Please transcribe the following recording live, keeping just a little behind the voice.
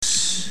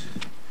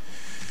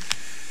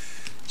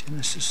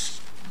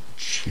Genesis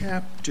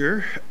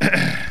chapter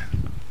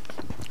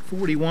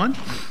 41.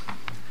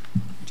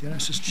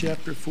 Genesis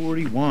chapter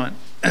 41.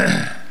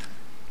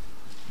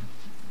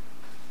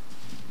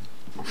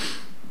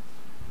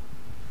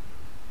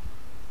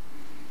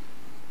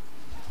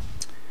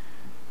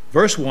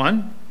 Verse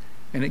 1,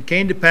 and it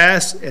came to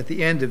pass at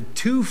the end of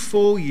 2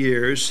 full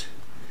years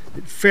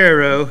that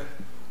Pharaoh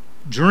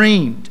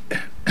dreamed.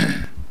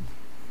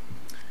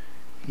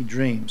 He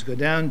dreams. Go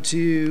down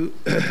to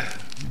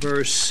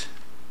verse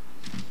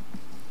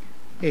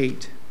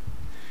 8.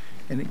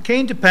 And it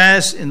came to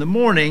pass in the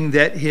morning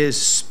that his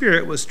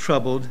spirit was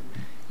troubled,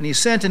 and he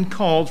sent and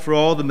called for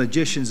all the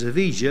magicians of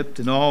Egypt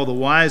and all the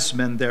wise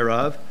men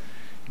thereof.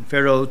 And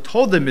Pharaoh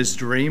told them his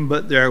dream,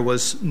 but there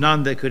was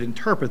none that could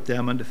interpret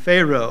them unto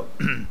Pharaoh.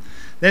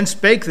 Then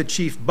spake the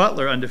chief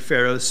butler unto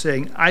Pharaoh,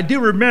 saying, I do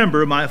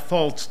remember my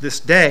faults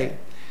this day.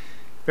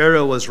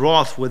 Pharaoh was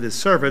wroth with his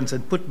servants,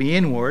 and put me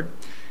inward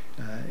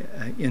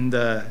in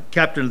the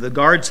captain of the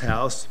guard's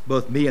house,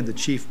 both me and the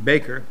chief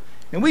baker.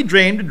 And we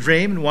dreamed a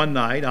dream in one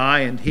night, I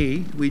and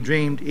he. We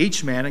dreamed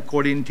each man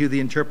according to the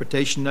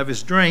interpretation of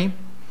his dream.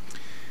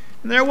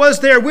 And there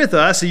was there with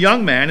us a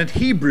young man, a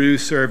Hebrew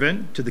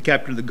servant to the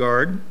captain of the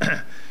guard.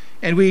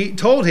 And we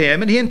told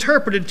him, and he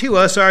interpreted to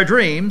us our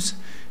dreams,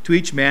 to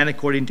each man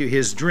according to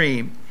his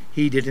dream.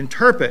 He did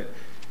interpret.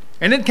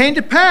 And it came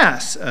to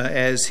pass,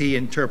 as he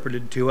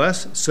interpreted to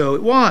us, so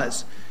it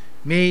was.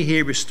 Me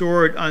he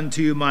restored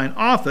unto mine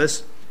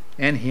office,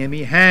 and him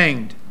he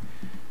hanged.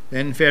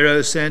 Then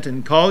Pharaoh sent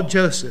and called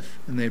Joseph,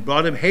 and they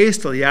brought him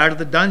hastily out of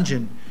the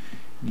dungeon.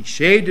 And he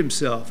shaved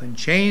himself, and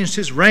changed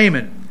his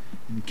raiment,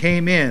 and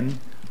came in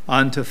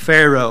unto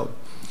Pharaoh.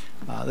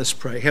 Let's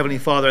pray. Heavenly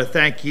Father, I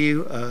thank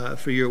you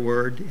for your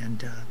word.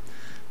 And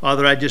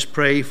Father, I just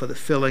pray for the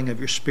filling of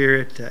your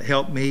Spirit.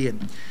 Help me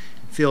and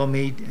fill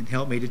me and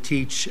help me to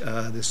teach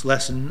this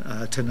lesson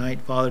tonight,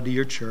 Father, to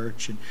your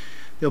church. And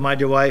fill my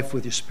dear wife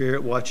with your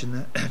Spirit watching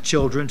the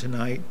children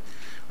tonight.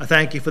 I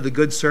thank you for the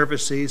good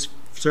services,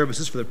 for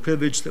the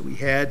privilege that we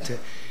had to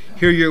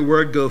hear your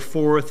word go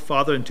forth,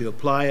 Father, and to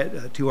apply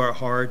it to our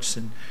hearts.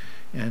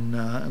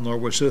 And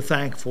Lord, we're so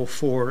thankful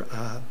for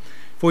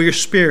your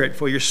Spirit,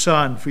 for your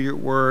Son, for your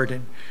word,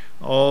 and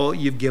all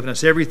you've given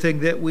us, everything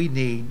that we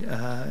need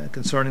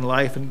concerning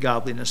life and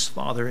godliness,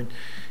 Father.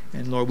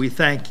 And Lord, we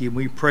thank you and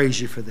we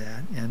praise you for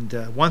that.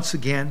 And once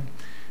again,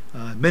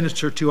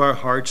 minister to our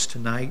hearts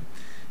tonight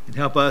and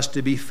help us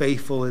to be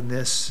faithful in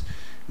this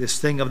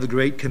thing of the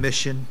Great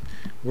Commission,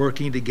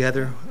 working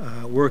together,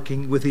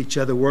 working with each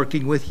other,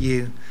 working with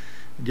you,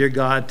 dear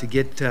God, to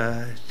get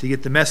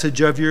the message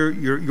of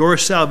your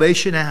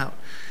salvation out,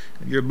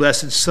 your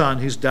blessed Son,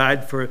 who's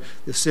died for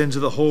the sins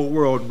of the whole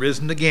world and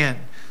risen again,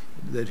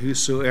 that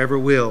whosoever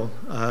will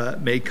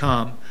may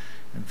come.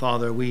 And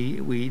Father,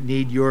 we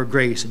need your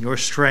grace and your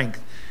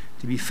strength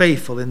to be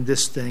faithful in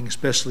this thing,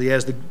 especially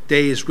as the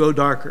days grow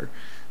darker.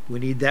 We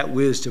need that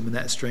wisdom and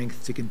that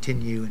strength to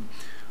continue. And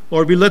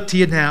Lord, we look to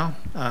you now.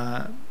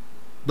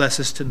 Bless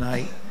us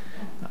tonight.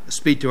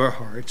 Speak to our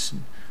hearts.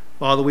 And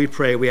Father, we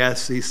pray, we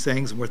ask these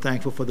things, and we're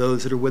thankful for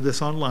those that are with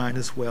us online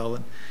as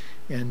well.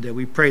 And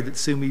we pray that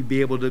soon we'd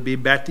be able to be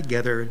back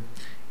together,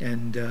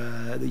 and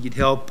that you'd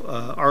help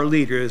our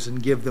leaders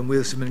and give them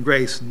wisdom and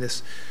grace in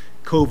this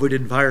COVID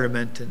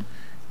environment,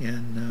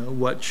 and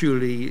what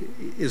truly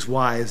is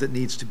wise that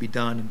needs to be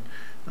done.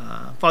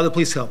 And Father,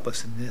 please help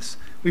us in this.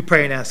 We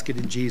pray and ask it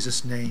in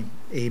Jesus' name.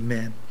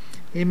 Amen.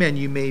 Amen.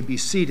 You may be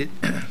seated.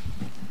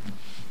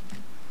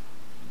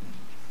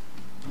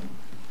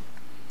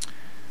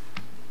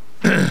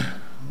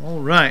 All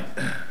right.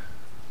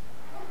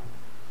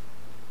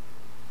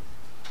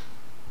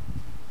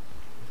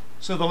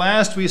 So the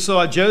last we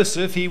saw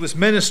Joseph, he was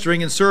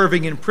ministering and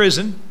serving in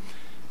prison,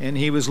 and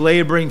he was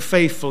laboring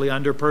faithfully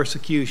under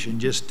persecution,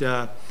 just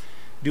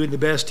doing the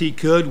best he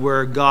could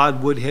where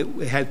God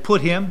had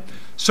put him.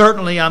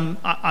 Certainly,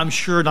 I'm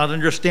sure not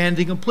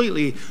understanding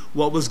completely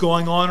what was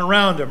going on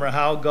around him or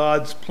how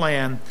God's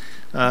plan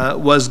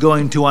was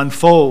going to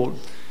unfold.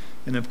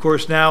 And of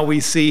course, now we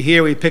see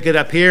here, we pick it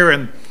up here,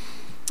 and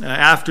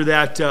after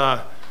that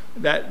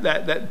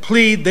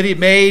plea that he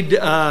made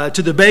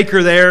to the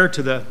baker there,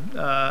 to the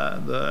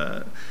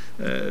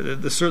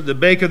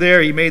baker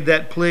there, he made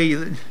that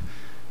plea.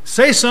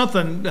 Say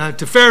something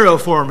to Pharaoh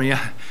for me.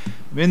 I'm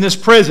in this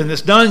prison,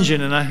 this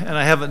dungeon, and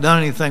I haven't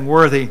done anything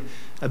worthy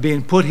of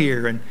being put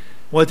here. And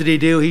what did he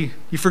do?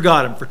 He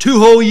forgot him for 2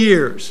 whole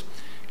years.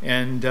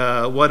 And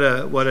what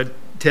a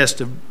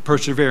test of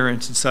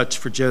perseverance and such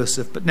for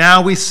Joseph. But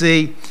now we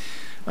see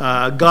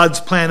God's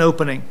plan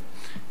opening,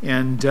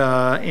 and it's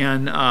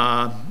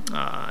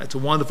a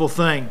wonderful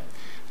thing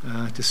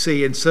to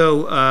see. And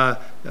so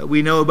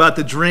we know about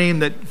the dream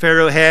that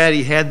Pharaoh had.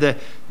 He had the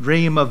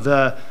dream of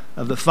the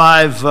the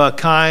five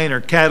kine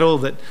or cattle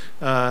that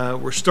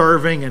were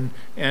starving, and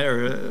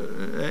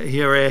he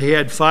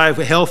had five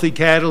healthy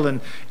cattle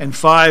and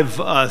five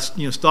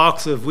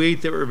stalks of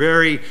wheat that were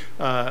very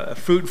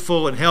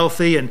fruitful and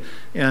healthy, and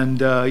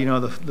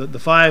the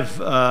five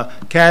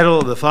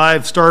cattle, the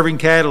five starving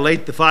cattle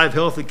ate the five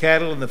healthy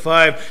cattle, and the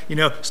five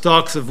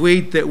stalks of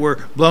wheat that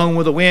were blown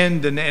with the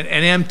wind and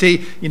empty,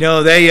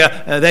 they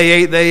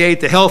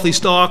ate the healthy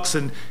stalks,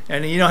 and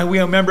we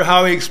remember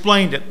how he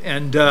explained it,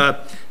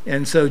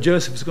 and so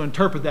Joseph is going to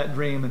interpret that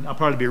dream, and I'll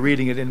probably be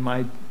reading it in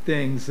my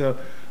thing. So,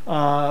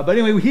 but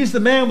anyway, he's the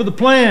man with the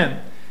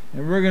plan.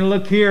 And we're going to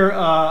look here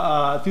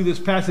through this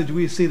passage.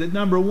 We see that,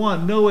 number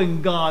one,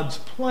 knowing God's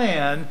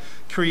plan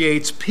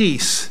creates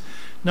peace.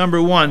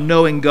 Number one,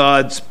 knowing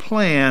God's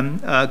plan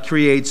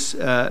creates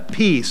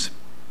peace.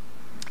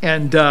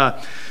 And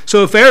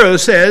so Pharaoh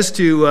says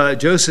to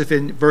Joseph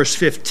in verse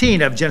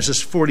 15 of Genesis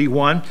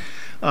 41,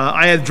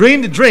 I have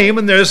dreamed a dream,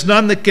 and there is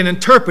none that can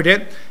interpret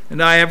it.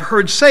 And I have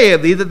heard say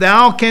of thee that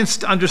thou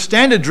canst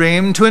understand a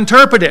dream to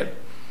interpret it.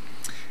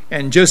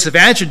 And Joseph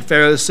answered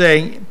Pharaoh,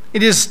 saying,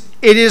 It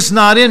is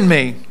not in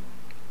me.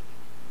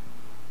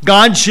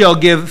 God shall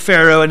give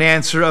Pharaoh an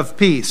answer of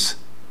peace.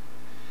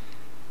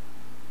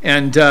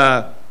 And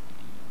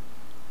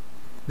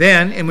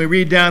then we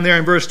read down there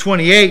in verse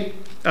 28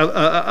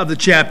 of the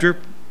chapter,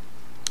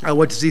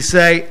 what does he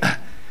say?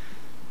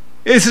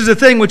 This is the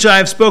thing which I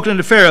have spoken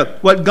unto Pharaoh.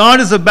 What God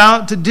is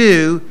about to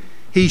do,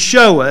 he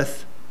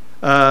showeth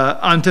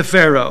unto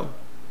Pharaoh.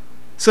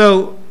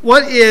 So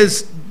what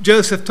is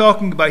Joseph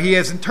talking about? He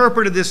has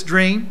interpreted this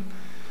dream.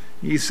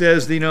 He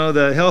says,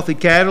 the healthy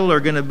cattle are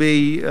going to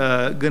be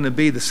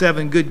the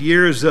 7 good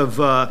years of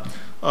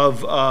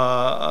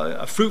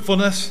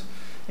fruitfulness,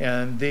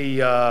 and the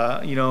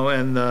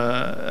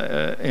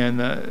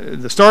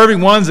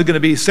starving ones are going to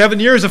be 7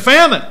 years of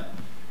famine.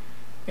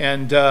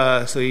 And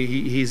so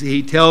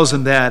he tells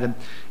him that,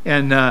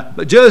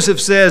 but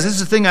Joseph says, "This is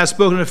the thing I've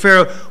spoken to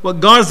Pharaoh.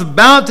 What God is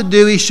about to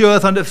do, he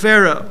showeth unto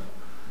Pharaoh."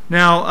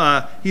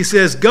 Now he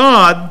says,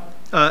 God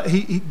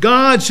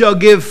shall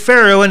give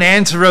Pharaoh an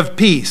answer of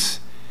peace.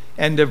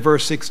 End of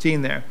verse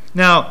 16 there.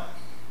 Now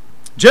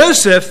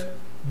Joseph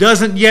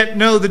doesn't yet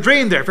know the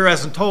dream there. Pharaoh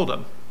hasn't told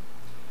him.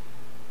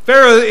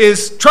 Pharaoh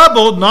is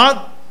troubled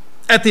not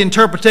at the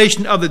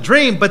interpretation of the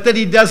dream, but that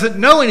he doesn't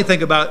know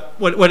anything about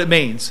what it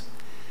means.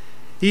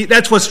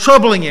 That's what's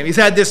troubling him. He's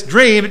had this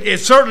dream.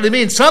 It certainly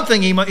means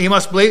something, he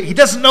must believe. He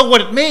doesn't know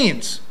what it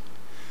means.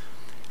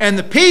 And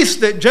the peace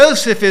that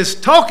Joseph is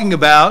talking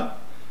about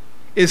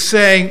is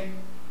saying,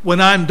 when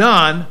I'm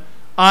done,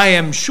 I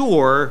am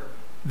sure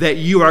that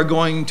you are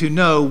going to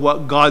know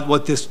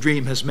what this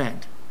dream has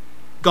meant.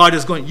 God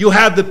is going, you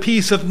have the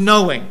peace of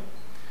knowing.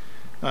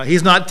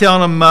 He's not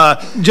telling him,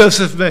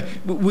 Joseph,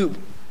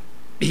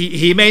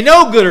 he may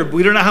know good, or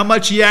we don't know how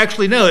much he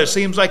actually knows. It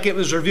seems like it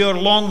was revealed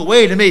along the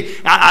way to me.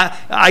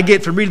 I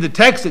get from reading the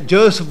text that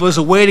Joseph was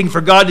waiting for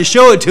God to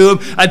show it to him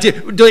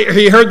until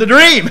he heard the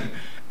dream,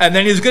 and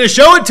then he was going to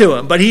show it to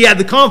him. But he had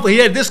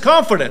this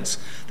confidence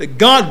that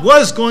God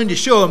was going to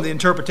show him the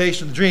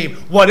interpretation of the dream,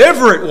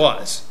 whatever it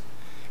was,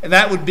 and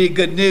that would be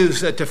good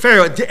news to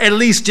Pharaoh, at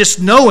least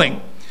just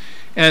knowing.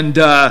 And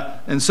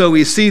so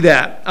we see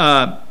that,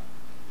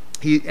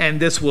 and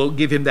this will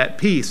give him that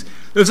peace.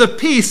 There's a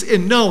peace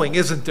in knowing,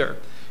 isn't there?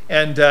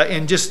 And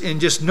in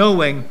just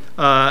knowing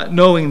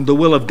the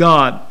will of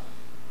God.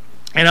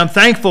 And I'm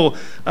thankful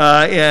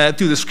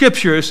through the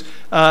Scriptures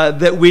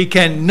that we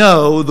can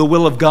know the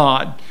will of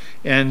God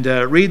and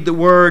read the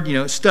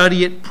Word,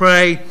 study it,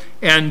 pray,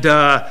 and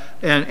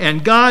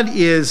God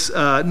is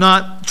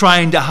not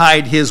trying to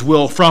hide His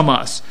will from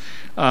us.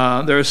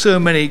 There are so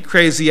many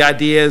crazy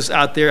ideas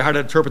out there how to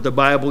interpret the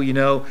Bible,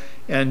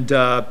 and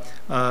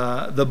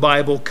the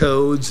Bible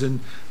codes and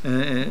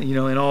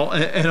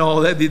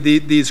all that,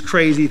 these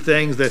crazy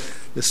things,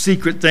 the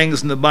secret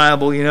things in the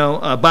Bible,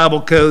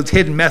 Bible codes,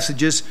 hidden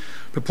messages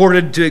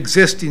purported to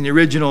exist in the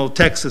original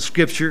text of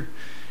Scripture.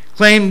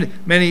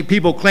 Many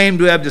people claim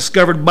to have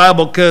discovered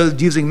Bible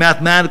codes using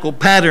mathematical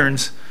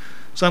patterns.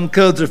 Some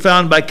codes are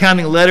found by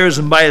counting letters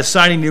and by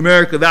assigning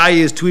numerical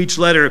values to each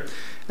letter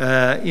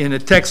in a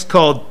text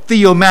called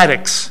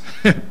theomatics.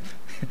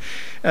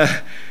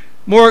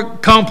 More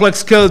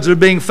complex codes are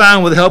being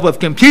found with the help of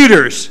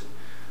computers.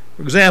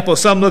 For example,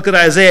 some look at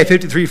Isaiah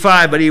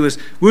 53:5, but he was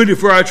wounded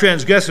for our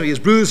transgressions, he was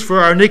bruised for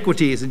our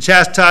iniquities, and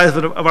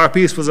chastisement of our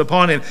peace was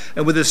upon him,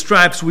 and with his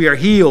stripes we are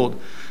healed.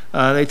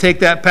 They take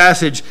that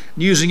passage,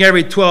 and using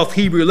every 12th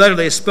Hebrew letter,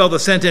 they spell the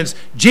sentence,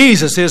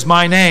 Jesus is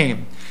my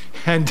name.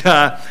 And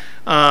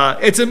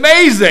it's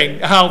amazing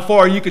how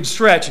far you can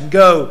stretch and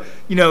go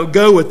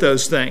with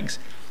those things.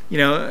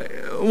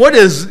 What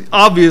is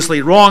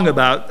obviously wrong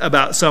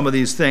about some of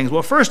these things?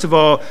 Well, first of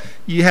all,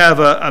 you have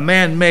a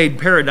man-made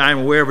paradigm,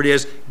 or wherever it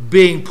is,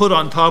 being put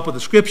on top of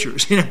the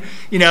Scriptures.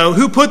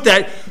 Who put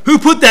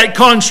that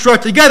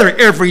construct together?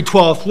 Every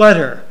 12th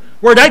letter.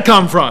 Where'd that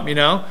come from?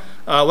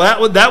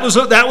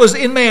 That was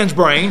in man's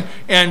brain,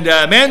 and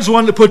man's the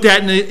one to put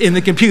that in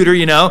the computer.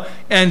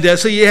 And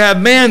so you have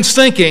man's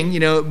thinking,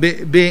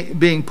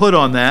 being put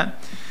on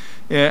that.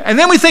 And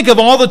then we think of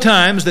all the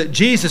times that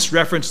Jesus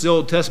referenced the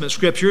Old Testament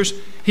scriptures.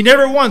 He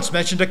never once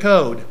mentioned a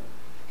code.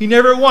 He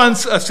never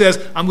once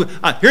says,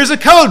 here's a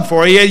code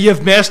for you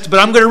you've missed, but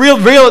I'm going to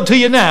reveal it to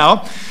you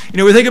now.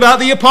 We think about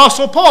the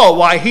Apostle Paul.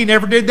 Why, he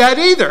never did that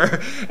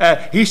either.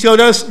 He showed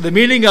us the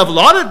meaning of a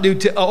lot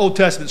of Old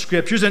Testament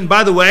scriptures. And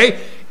by the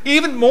way,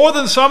 even more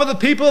than some of the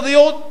people of the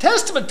Old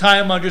Testament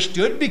time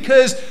understood,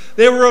 because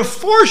they were a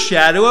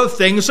foreshadow of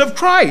things of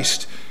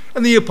Christ.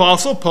 And the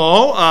Apostle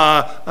Paul,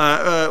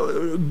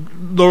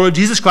 Lord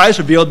Jesus Christ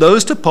revealed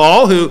those to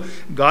Paul, who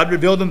God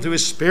revealed them through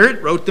his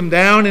Spirit, wrote them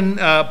down, and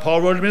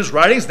Paul wrote them in his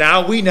writings.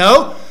 Now we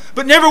know.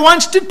 But never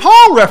once did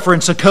Paul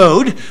reference a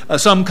code,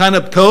 some kind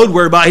of code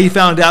whereby he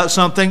found out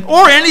something,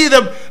 or any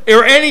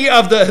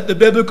of the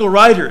biblical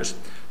writers.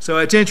 So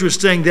it's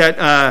interesting that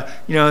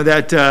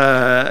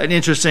an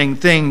interesting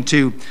thing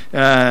to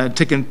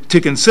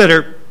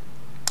consider.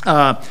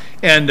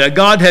 And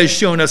God has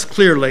shown us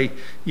clearly,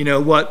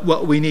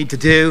 what we need to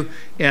do,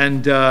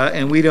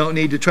 and we don't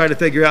need to try to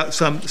figure out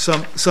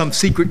some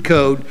secret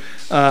code,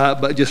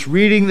 but just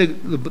reading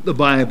the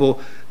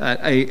Bible,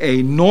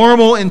 a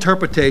normal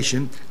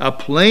interpretation, a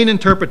plain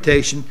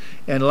interpretation,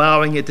 and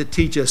allowing it to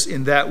teach us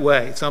in that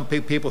way. Some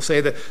people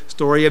say the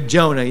story of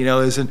Jonah,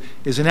 is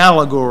an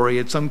allegory.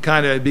 It's some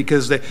kind of,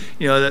 because the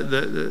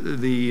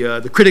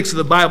critics of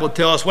the Bible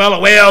tell us, well, a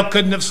whale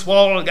couldn't have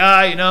swallowed a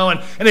guy,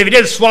 and if he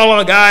did swallow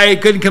a guy, he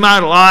couldn't come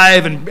out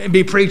alive and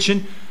be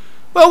preaching.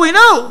 Well, we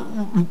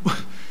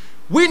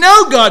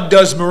know God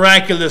does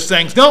miraculous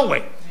things, don't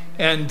we?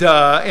 And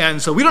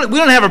so we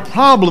don't have a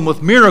problem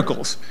with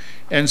miracles.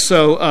 And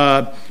so,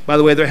 by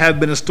the way, there have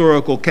been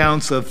historical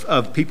accounts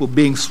of people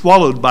being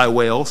swallowed by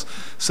whales.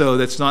 So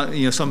that's not,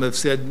 some have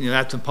said,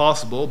 that's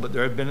impossible, but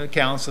there have been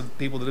accounts of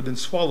people that have been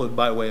swallowed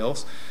by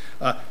whales.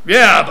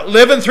 But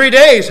living 3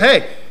 days,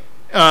 hey,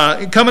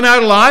 coming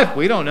out alive,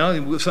 we don't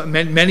know.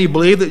 Many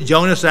believe that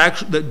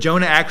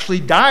Jonah actually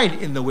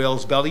died in the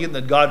whale's belly, and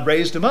that God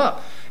raised him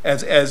up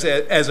as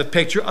a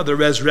picture of the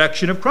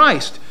resurrection of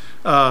Christ.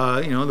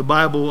 The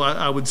Bible,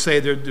 I would say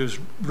there's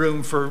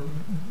room for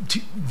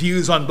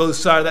views on both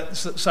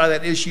sides of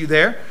that issue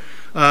there.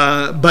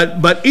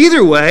 But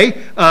either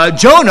way,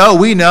 Jonah,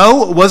 we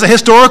know, was a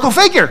historical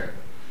figure,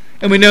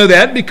 and we know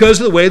that because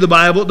of the way the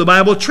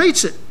Bible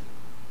treats it.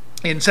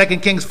 In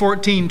 2 Kings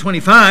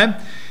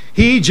 14:25.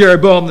 He,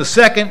 Jeroboam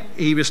II,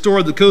 he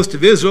restored the coast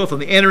of Israel from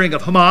the entering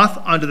of Hamath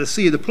unto the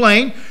sea of the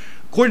plain,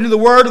 according to the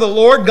word of the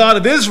Lord God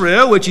of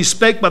Israel, which he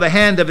spake by the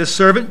hand of his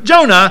servant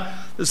Jonah,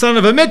 the son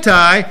of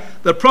Amittai,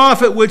 the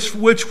prophet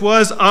which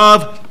was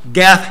of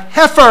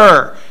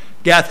Gath-Hepher,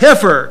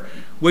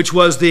 which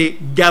was the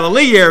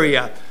Galilee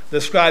area.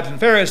 The scribes and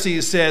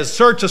Pharisees says,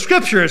 search the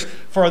scriptures,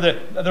 for there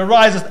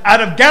riseth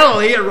out of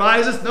Galilee,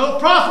 ariseth no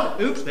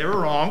prophet. Oops, they were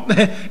wrong.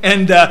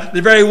 And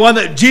the very one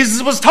that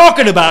Jesus was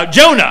talking about,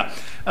 Jonah,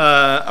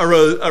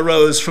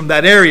 arose from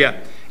that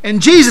area.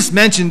 And Jesus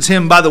mentions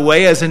him, by the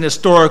way, as an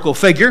historical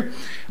figure.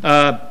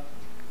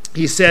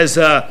 He says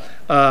they're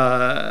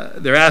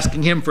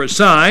asking him for a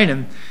sign,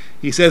 and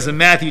he says in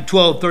Matthew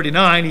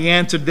 12:39, he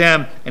answered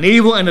them, an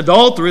evil and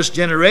adulterous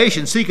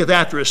generation seeketh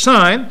after a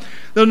sign.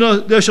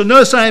 There shall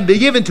no sign be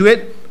given to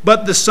it,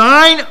 but the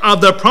sign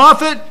of the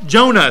prophet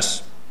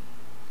Jonas.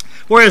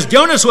 Whereas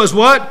Jonas was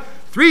what?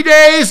 3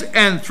 days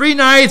and 3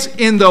 nights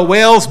in the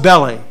whale's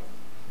belly.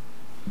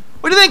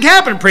 What do you think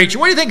happened, preacher?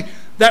 What do you think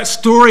that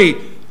story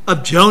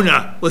of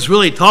Jonah was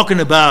really talking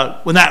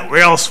about when that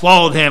whale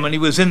swallowed him and he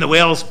was in the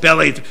whale's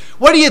belly?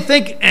 What do you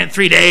think? And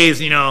 3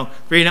 days, what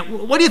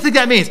do you think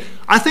that means?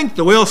 I think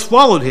the whale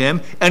swallowed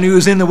him and he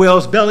was in the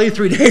whale's belly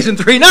 3 days and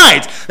 3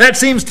 nights. That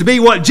seems to be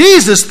what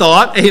Jesus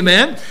thought.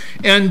 Amen.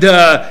 And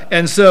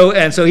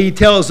so he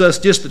tells us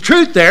just the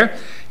truth there.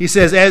 He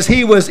says, as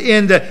he was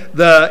 3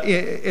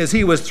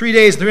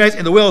 days and 3 nights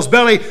in the whale's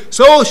belly,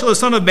 so shall the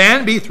Son of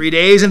Man be 3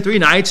 days and 3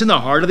 nights in the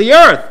heart of the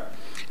earth.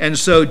 And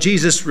so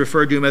Jesus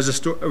referred to him as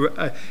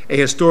a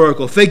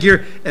historical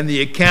figure, and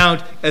the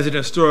account as an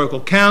historical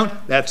count.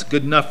 That's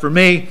good enough for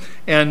me.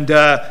 And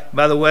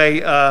by the way,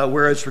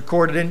 where it's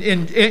recorded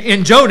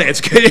in Jonah, it's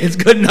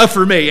good enough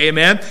for me.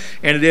 Amen.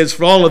 And it is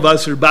for all of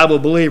us who are Bible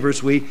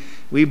believers. We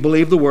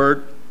believe the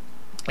word,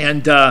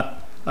 and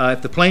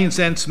if the plain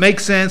sense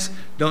makes sense,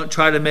 don't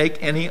try to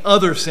make any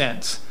other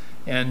sense.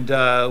 And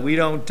we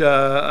don't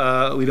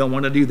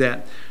want to do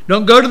that.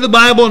 Don't go to the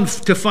Bible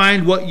to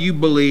find what you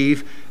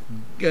believe.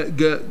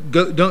 Don't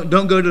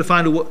go to the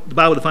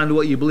Bible to find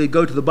what you believe.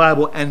 Go to the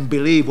Bible and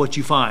believe what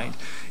you find.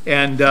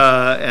 And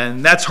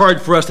that's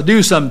hard for us to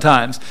do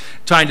sometimes,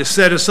 trying to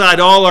set aside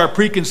all our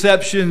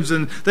preconceptions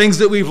and things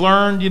that we've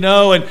learned,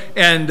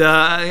 and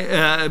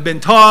been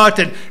taught,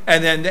 and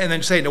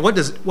then say, no, what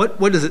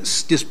does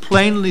it just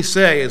plainly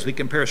say, as we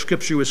compare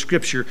Scripture with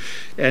Scripture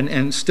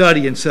and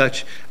study and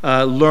such,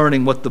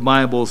 learning what the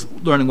Bible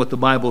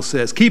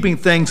says, keeping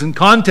things in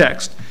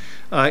context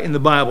in the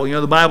Bible.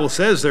 The Bible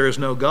says there is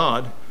no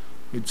God.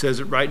 It says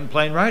it right in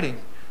plain writing.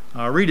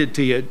 I'll read it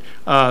to you.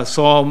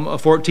 Psalm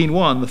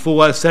 14:1. The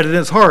fool has said in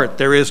his heart,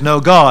 there is no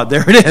God.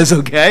 There it is,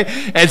 okay?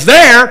 It's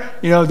there.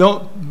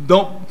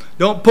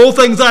 Don't pull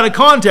things out of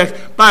context.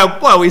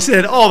 Well, we say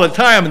it all the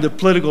time in the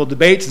political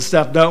debates and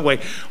stuff, don't we?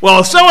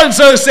 Well,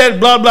 so-and-so said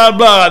blah, blah,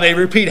 blah. They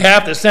repeat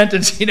half the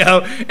sentence, and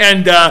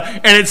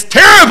it's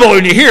terrible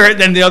when you hear it.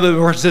 Then the other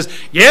person says,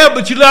 yeah,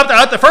 but you left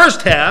out the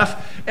first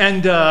half.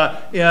 And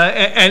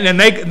then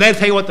they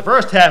tell you what the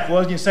first half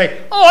was, and you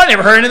say, oh, I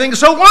never heard anything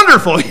so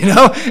wonderful,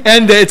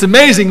 And it's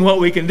amazing what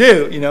we can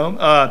do,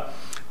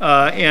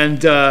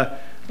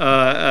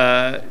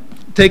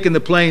 taking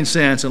the plain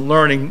sense and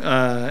learning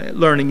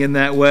in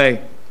that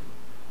way.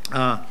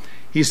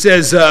 He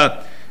says,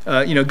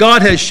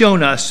 God has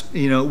shown us,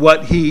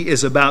 what he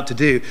is about to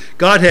do.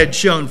 God had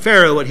shown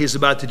Pharaoh what he's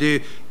about to do.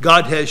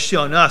 God has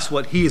shown us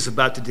what he is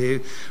about to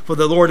do. For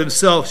the Lord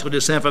himself shall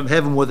descend from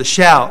heaven with a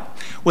shout,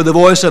 with the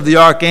voice of the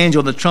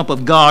archangel and the trump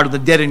of God, and the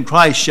dead in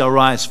Christ shall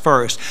rise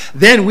first.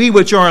 Then we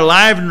which are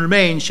alive and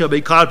remain shall be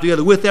caught up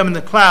together with them in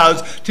the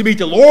clouds to meet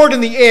the Lord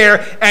in the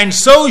air, and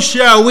so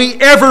shall we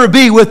ever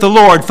be with the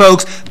Lord,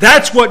 folks.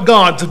 That's what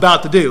God's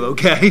about to do,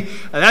 okay?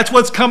 That's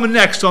what's coming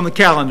next on the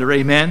calendar,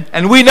 amen?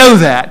 And we know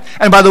that.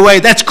 And by the way,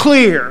 that's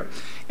clear.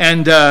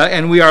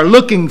 And we are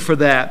looking for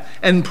that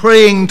and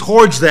praying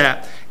towards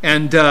that.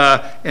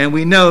 And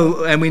we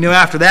know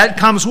after that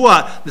comes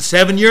what? The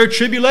 7-year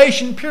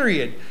tribulation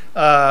period,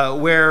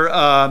 where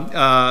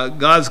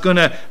God's going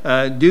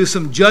to do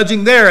some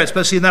judging there,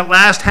 especially in that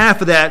last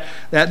half of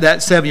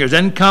that 7 years.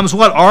 Then comes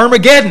what?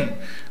 Armageddon,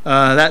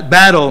 that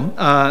battle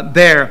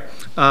there,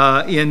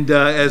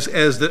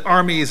 as the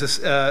armies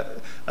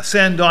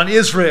ascend on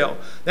Israel.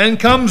 Then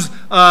comes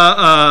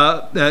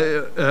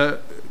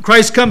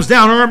Christ comes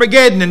down on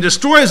Armageddon and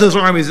destroys those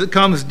armies that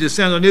comes to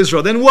descend on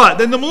Israel. Then what?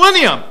 Then the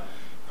millennium.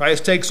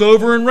 Christ takes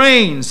over and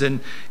reigns, and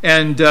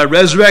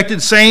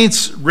resurrected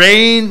saints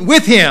reign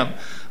with him.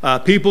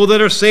 People that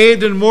are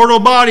saved in mortal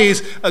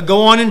bodies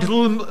go on into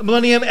the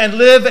millennium and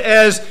live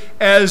as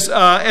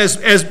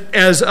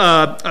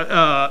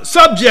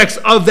subjects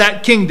of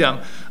that kingdom.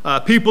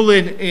 People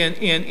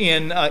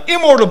in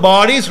immortal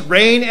bodies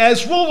reign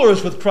as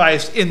rulers with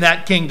Christ in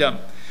that kingdom.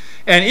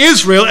 And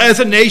Israel as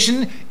a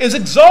nation is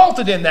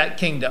exalted in that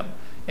kingdom.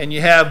 And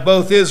you have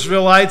both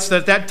Israelites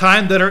at that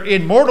time that are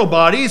in mortal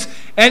bodies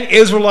and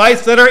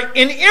Israelites that are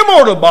in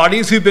immortal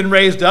bodies who've been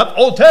raised up,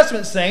 Old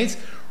Testament saints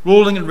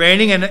ruling and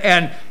reigning,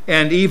 and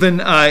even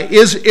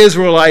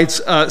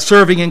Israelites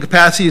serving in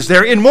capacities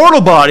there in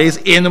mortal bodies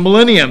in the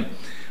millennium.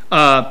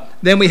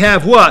 Then we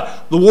have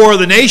what? The War of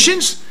the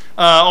Nations.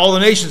 All the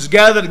nations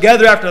gather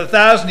together after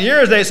 1,000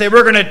 years. They say,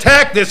 we're going to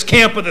attack this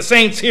camp of the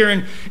saints here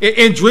in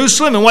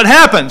Jerusalem. And what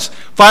happens?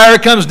 Fire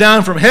comes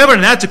down from heaven,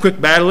 and that's a quick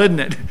battle,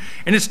 isn't it?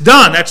 And it's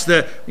done. That's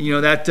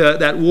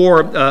that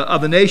war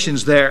of the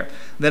nations there.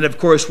 Then, of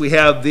course, we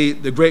have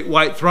the great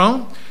white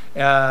throne,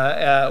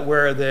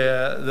 where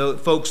the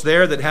folks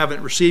there that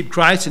haven't received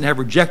Christ and have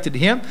rejected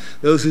him,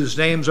 those whose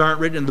names aren't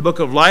written in the book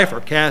of life,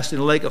 are cast in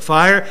a lake of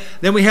fire.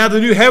 Then we have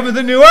the new heaven and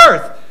the new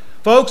earth.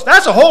 Folks,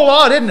 that's a whole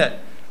lot, isn't it?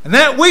 And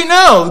that we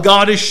know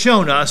God has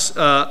shown us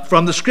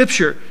from the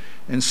Scripture.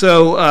 And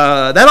so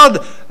that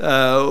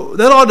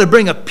ought to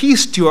bring a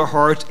peace to our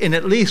hearts, and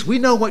at least we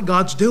know what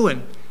God's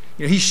doing.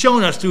 He's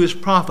shown us through his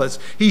prophets.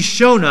 He's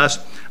shown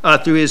us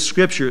through his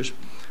Scriptures.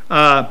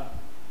 The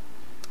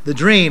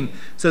dream,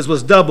 says,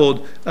 was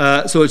doubled,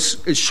 so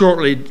it's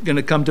shortly going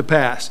to come to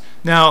pass.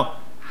 Now,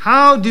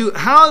 how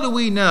do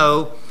we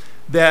know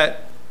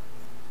that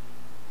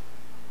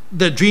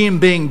the dream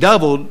being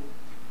doubled,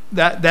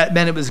 that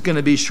meant it was going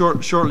to be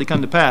shortly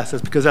come to pass?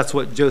 That's because that's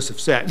what Joseph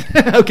said.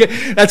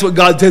 Okay, that's what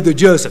God said to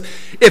Joseph.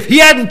 If he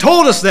hadn't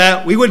told us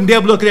that, we wouldn't be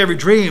able to look at every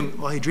dream.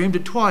 Well, he dreamed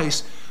it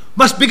twice.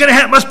 Must be going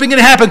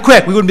to happen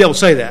quick. We wouldn't be able to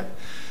say that.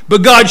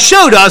 But God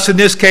showed us in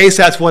this case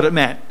that's what it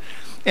meant.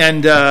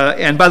 And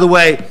by the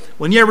way,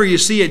 whenever you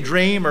see a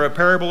dream or a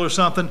parable or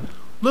something,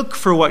 look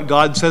for what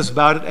God says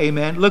about it.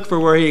 Amen. Look for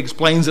where he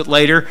explains it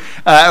later,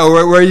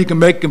 or where you can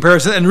make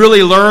comparison and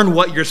really learn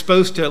what you're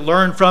supposed to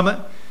learn from it.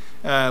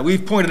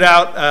 We've pointed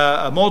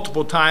out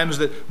multiple times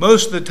that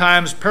most of the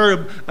times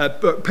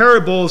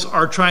parables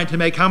are trying to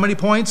make how many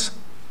points?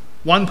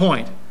 1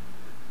 point.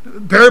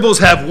 Parables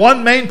have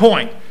one main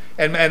point,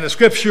 and the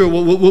Scripture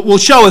will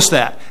show us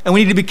that. And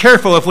we need to be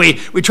careful if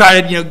we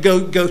try to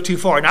go too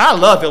far. Now, I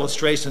love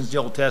illustrations in the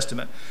Old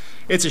Testament.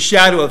 It's a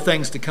shadow of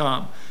things to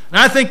come. And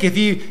I think if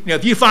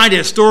you find a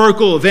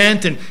historical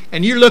event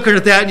and you're looking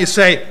at that and you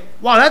say,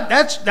 wow,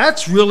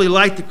 that's really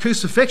like the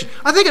crucifixion,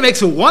 I think it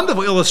makes a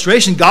wonderful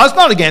illustration. God's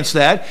not against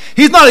that.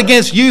 He's not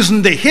against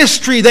using the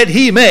history that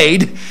he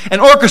made and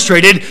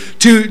orchestrated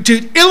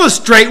to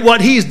illustrate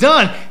what he's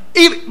done.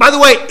 By the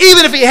way,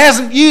 even if he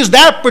hasn't used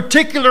that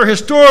particular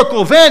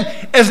historical event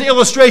as an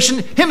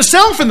illustration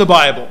himself in the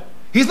Bible,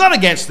 he's not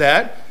against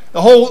that.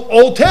 The whole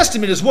Old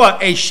Testament is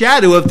what? A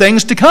shadow of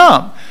things to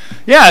come.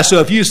 Yeah, so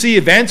if you see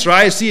events, or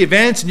I see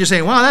events, and you're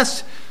saying, wow,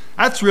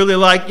 that's really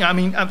like,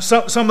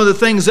 some of the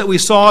things that we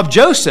saw of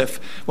Joseph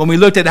when we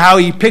looked at how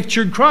he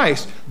pictured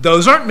Christ.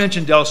 Those aren't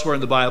mentioned elsewhere in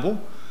the Bible.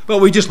 But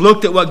we just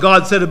looked at what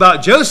God said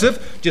about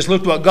Joseph, just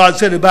looked at what God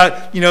said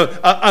about,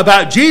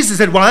 about Jesus, and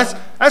said, well,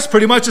 that's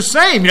pretty much the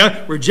same,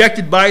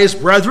 rejected by his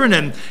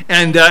brethren,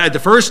 and at the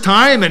first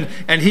time,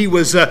 and he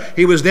was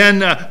then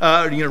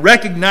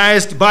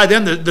recognized by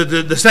them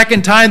the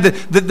second time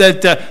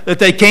that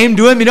they came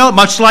to him,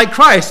 much like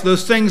Christ.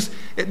 Those things,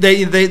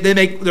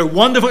 they're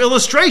wonderful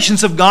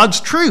illustrations of God's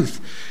truth,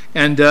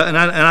 and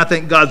I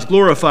think God's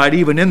glorified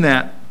even in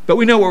that. But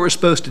we know what we're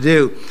supposed to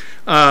do.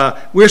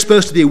 We're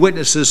supposed to be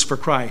witnesses for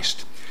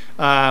Christ.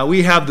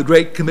 We have the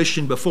Great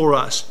Commission before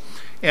us.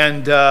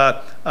 And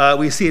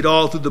we see it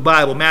all through the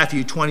Bible.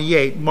 Matthew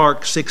 28,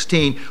 Mark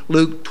 16,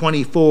 Luke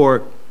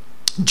 24,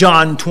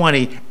 John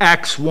 20,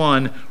 Acts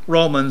 1,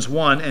 Romans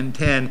 1 and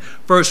 10,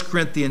 1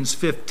 Corinthians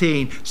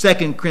 15,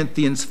 2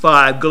 Corinthians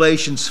 5,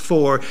 Galatians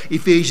 4,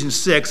 Ephesians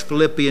 6,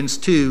 Philippians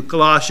 2,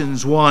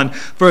 Colossians 1,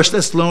 1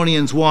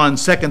 Thessalonians 1,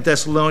 2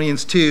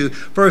 Thessalonians 2,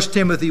 1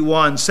 Timothy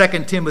 1, 2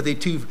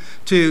 Timothy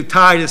 2,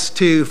 Titus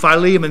 2,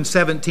 Philemon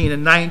 17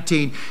 and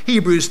 19,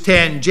 Hebrews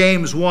 10,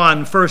 James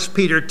 1, 1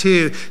 Peter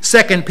 2,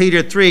 2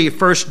 Peter 3,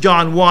 1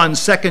 John 1,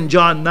 2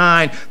 John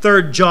 9,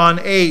 3 John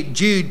 8,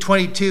 Jude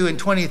 22 and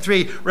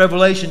 23,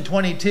 Revelation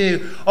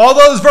 22. All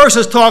those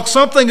verses talk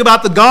something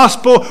about the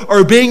gospel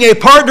or being a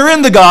partner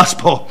in the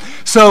gospel.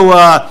 So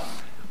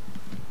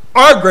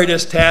our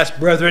greatest task,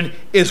 brethren,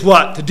 is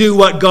what? To do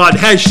what God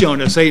has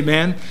shown us,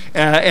 amen,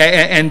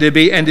 and to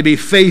be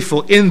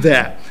faithful in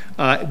that.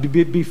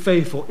 Be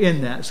faithful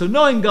in that. So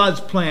knowing God's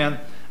plan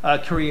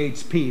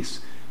creates peace.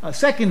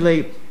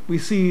 Secondly, we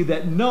see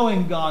that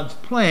knowing God's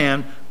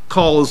plan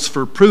calls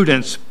for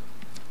prudence.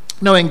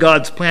 Knowing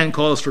God's plan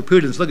calls for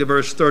prudence. Look at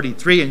verse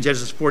 33 in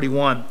Genesis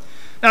 41.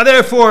 Now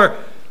therefore,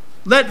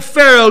 let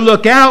Pharaoh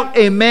look out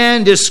a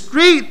man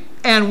discreet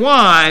and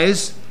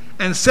wise,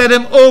 and set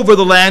him over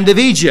the land of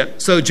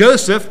Egypt. So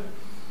Joseph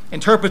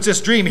interprets this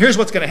dream. Here's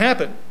what's going to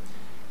happen.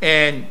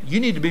 And you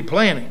need to be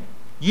planning.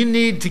 You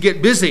need to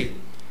get busy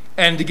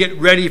and to get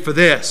ready for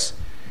this.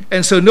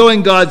 And so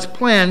knowing God's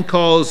plan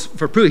calls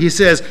for proof. He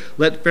says,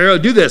 let Pharaoh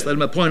do this. Let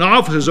him appoint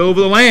officers over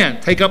the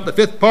land. Take up the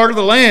fifth part of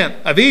the land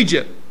of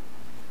Egypt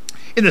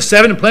in the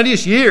 7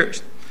 plenteous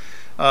years.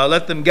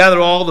 Let them gather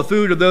all the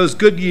food of those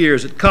good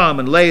years that come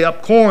and lay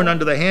up corn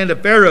under the hand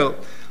of Pharaoh.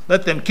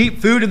 Let them keep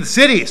food in the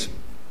cities.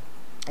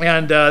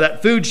 And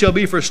that food shall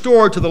be for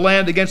store to the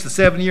land against the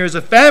 7 years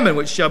of famine,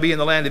 which shall be in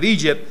the land of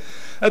Egypt,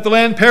 that the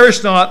land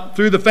perish not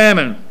through the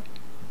famine.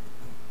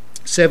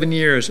 7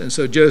 years. And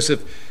so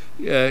Joseph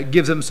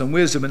gives them some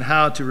wisdom in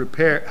how to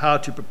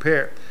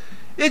prepare.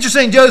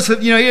 Interesting, Joseph,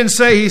 he didn't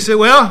say, he said,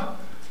 well,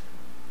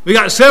 we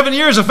got 7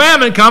 years of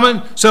famine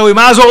coming, so we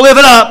might as well live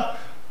it up.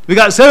 We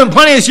got 7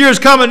 plenteous years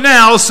coming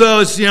now, so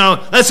it's,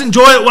 let's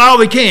enjoy it while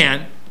we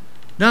can.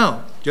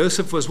 No,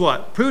 Joseph was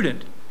what?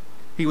 Prudent.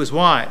 He was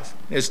wise.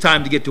 It's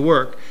time to get to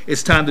work.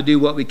 It's time to do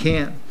what we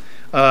can.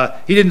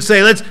 He didn't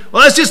say, let's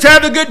just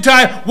have a good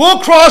time. We'll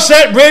cross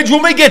that bridge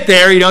when we get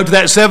there, to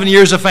that 7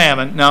 years of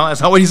famine. No,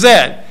 that's not what he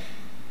said.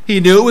 He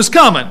knew it was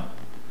coming.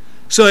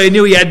 So he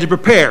knew he had to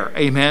prepare.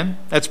 Amen.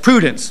 That's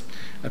prudence.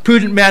 A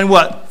prudent man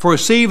what?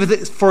 Foreseeth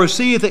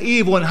the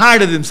evil and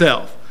hideth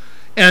himself.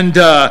 And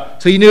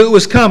so he knew it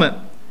was coming.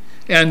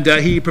 And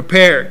he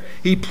prepared.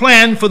 He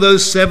planned for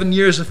those 7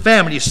 years of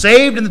famine. He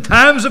saved in the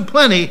times of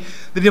plenty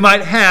that he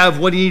might have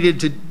what he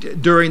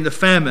needed during the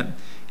famine.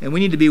 And we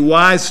need to be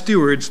wise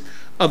stewards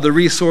of the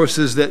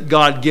resources that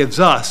God gives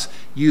us.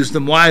 Use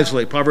them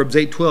wisely. Proverbs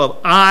 8:12.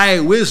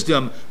 I,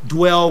 wisdom,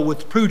 dwell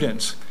with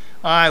prudence.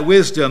 I,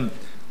 wisdom,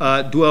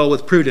 dwell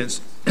with prudence.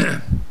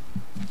 And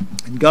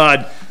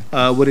God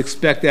would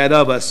expect that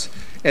of us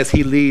as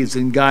he leads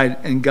and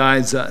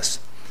guides us.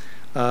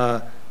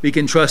 We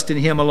can trust in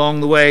him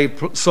along the way.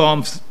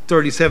 Psalms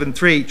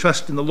 37:3,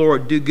 trust in the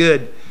Lord, do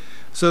good,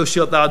 so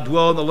shalt thou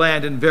dwell in the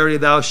land, and verily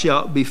thou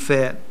shalt be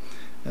fed.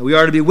 And we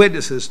are to be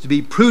witnesses, to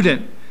be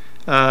prudent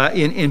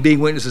in being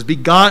witnesses. We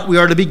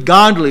are to be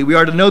godly. We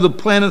are to know the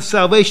plan of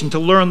salvation, to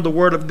learn the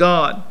word of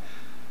God.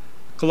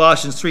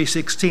 Colossians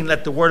 3:16,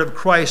 let the word of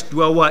Christ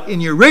dwell what?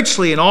 In you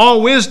richly in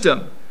all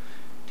wisdom,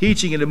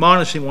 teaching and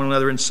admonishing one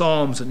another in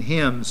psalms and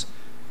hymns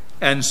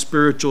and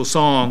spiritual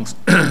songs.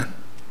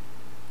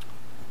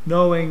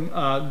 Knowing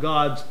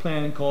God's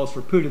plan calls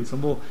for prudence.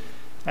 And we'll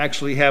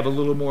actually have a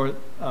little more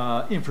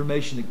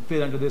information that can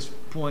fit under this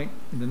point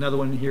and another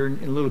one here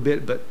in a little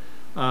bit. But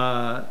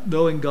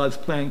knowing God's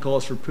plan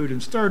calls for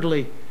prudence.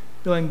 Thirdly,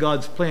 knowing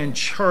God's plan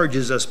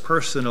charges us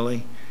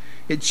personally.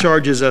 It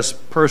charges us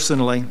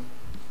personally.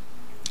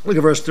 Look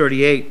at verse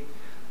 38.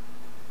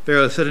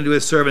 Pharaoh said unto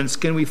his servants,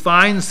 can we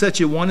find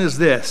such a one as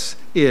this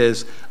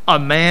is, a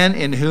man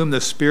in whom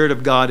the Spirit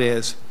of God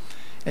is?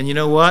 And you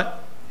know what?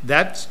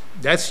 That's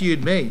you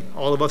and me,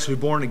 all of us who are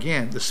born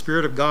again. The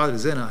Spirit of God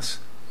is in us.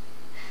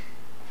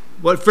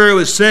 What Pharaoh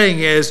is saying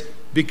is,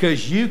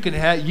 because you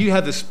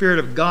have the Spirit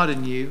of God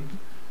in you.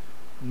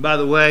 And by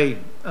the way,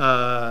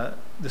 the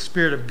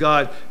Spirit of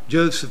God,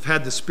 Joseph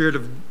had the Spirit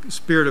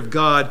of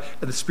God,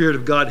 and the Spirit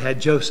of God had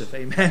Joseph.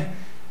 Amen.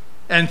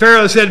 And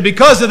Pharaoh said,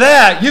 because of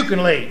that, you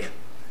can lead.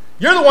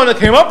 You're the one that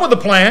came up with the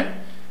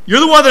plan. You're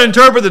the one that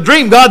interpreted the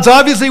dream. God's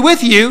obviously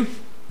with you.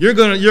 You're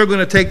going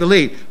to take the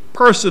lead.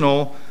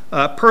 Personal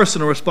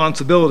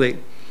responsibility.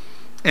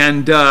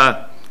 And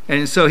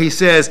so he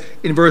says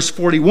in verse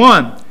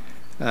 41,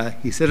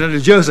 he said unto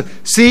Joseph,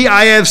 "See,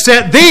 I have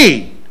set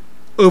thee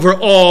over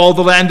all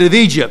the land of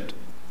Egypt."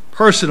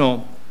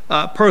 Personal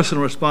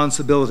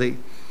responsibility.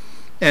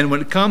 And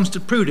when it comes to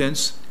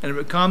prudence, and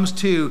when it comes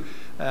to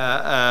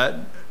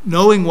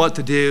knowing what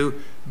to do,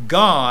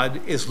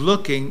 God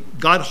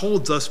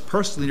holds us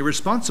personally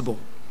responsible.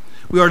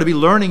 We are to be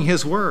learning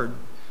his word.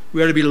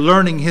 We are to be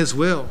learning his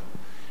will.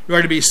 We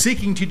are to be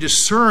seeking to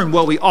discern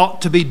what we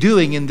ought to be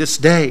doing in this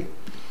day.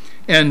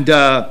 And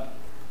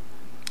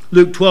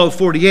Luke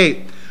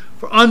 12:48,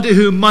 "For unto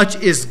whom much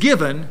is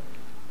given,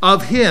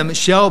 of him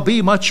shall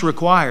be much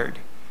required."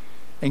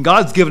 And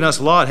God's given us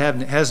a lot,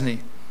 hasn't he?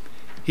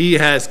 He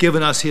has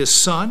given us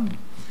his Son.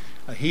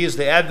 He is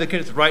the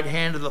advocate at the right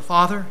hand of the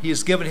Father. He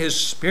has given his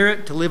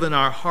Spirit to live in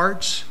our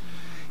hearts.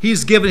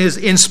 He's given his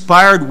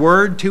inspired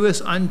word to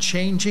us,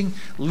 unchanging,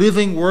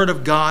 living word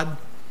of God.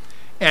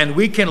 And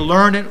we can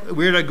learn it.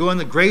 We're to go in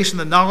the grace and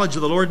the knowledge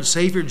of the Lord and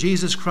Savior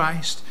Jesus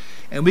Christ.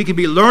 And we can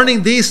be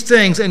learning these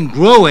things and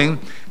growing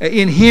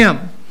in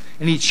him.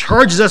 And he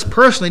charges us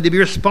personally to be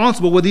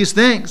responsible with these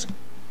things.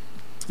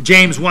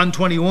 James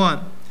 1:21.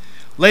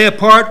 "Lay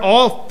apart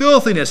all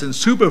filthiness and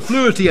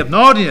superfluity of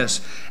naughtiness,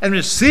 and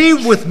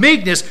receive with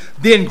meekness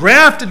the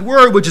engrafted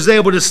word which is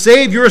able to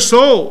save your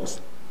souls.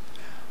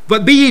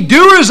 But be ye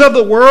doers of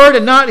the word,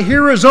 and not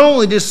hearers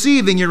only,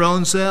 deceiving your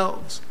own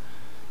selves."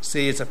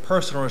 See, it's a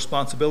personal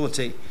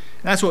responsibility.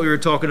 And that's what we were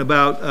talking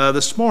about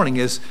this morning.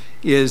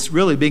 Is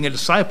really being a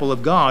disciple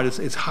of God.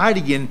 It's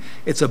hiding in,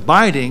 it's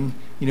abiding,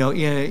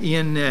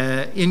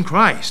 in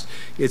Christ.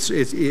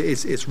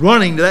 It's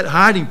running to that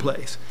hiding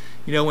place.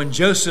 When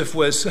Joseph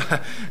was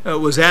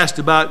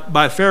asked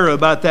by Pharaoh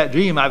about that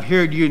dream, "I've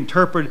heard you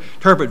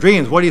interpret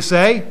dreams. What do you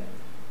say?"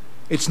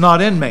 "It's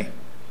not in me."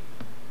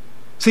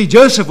 See,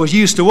 Joseph was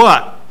used to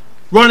what?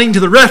 Running to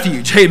the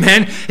refuge.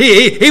 Amen.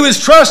 He was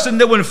trusting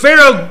that when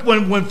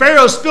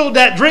Pharaoh spilled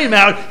that dream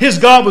out, his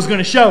God was going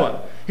to show him.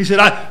 He said,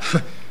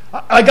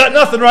 I got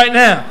nothing right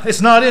now.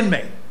 It's not in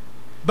me.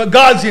 But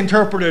God's the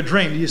interpreter of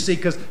dreams, you see,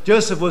 because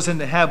Joseph was in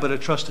the habit of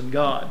trusting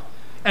God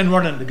and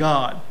running to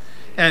God.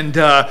 And,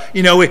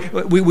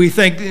 we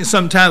think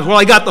sometimes, well,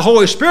 I got the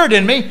Holy Spirit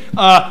in me.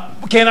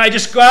 Can I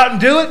just go out and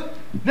do it?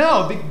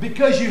 No,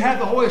 because you have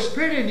the Holy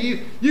Spirit in you,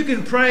 you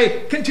can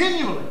pray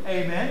continually.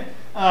 Amen.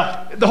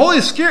 The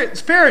Holy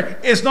Spirit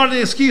is not an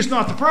excuse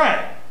not to pray.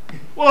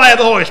 Well, I have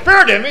the Holy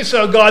Spirit in me,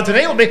 so God's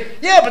enabled me.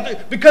 Yeah,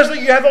 but because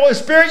you have the Holy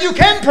Spirit, you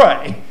can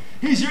pray.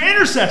 He's your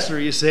intercessor,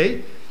 you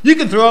see. You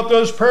can throw up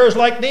those prayers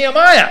like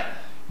Nehemiah.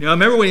 I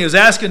remember when he was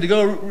asking to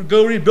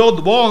go rebuild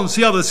the wall and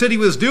see how the city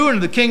was doing,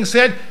 and the king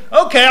said,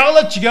 "Okay, I'll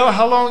let you go.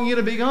 How long are you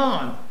going to be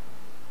gone?"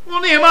 Well,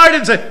 Nehemiah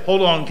didn't say,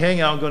 "Hold on,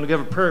 king, I'm going to give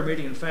a prayer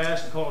meeting and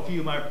fast and call a few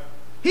of my..."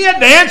 He had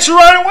to answer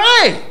right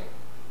away.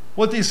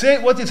 What did he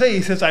say?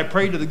 He says, "I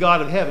prayed to the God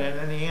of heaven,"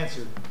 and then he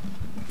answered.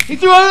 He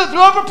threw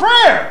up a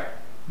prayer.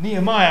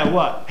 Nehemiah,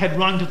 what? Had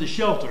run to the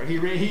shelter. He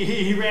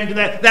ran to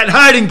that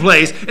hiding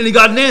place, and he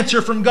got an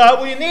answer from God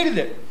when he needed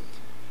it.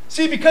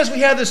 See, because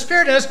we have the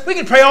Spirit in us, we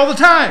can pray all the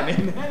time.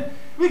 Amen.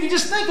 We can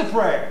just think of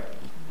prayer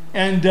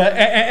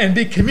and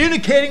be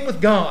communicating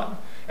with God,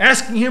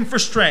 asking him for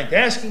strength,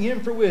 asking him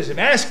for wisdom,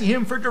 asking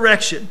him for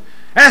direction,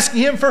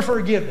 asking him for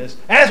forgiveness,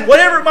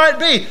 whatever it might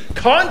be.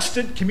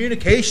 Constant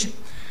communication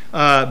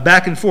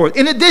back and forth.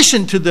 In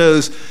addition to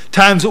those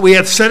times that we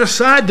have set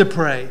aside to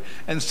pray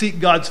and seek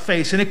God's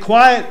face in a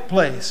quiet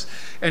place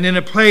and in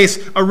a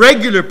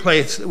regular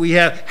place that we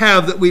have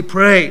that we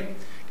pray.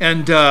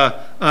 And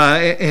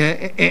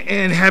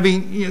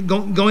having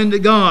going to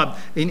God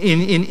in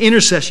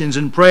intercessions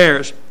and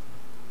prayers,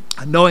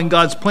 knowing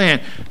God's plan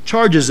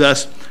charges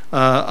us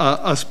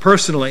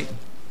personally.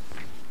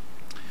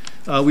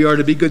 We are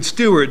to be good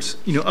stewards,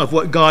 of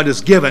what God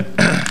has given.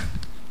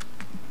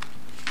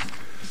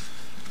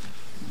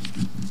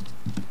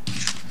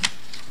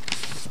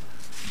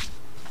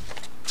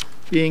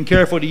 Being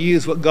careful to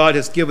use what God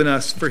has given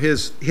us for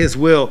His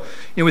will.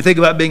 We think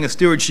about being a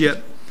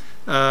stewardship.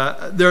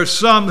 There are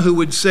some who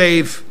would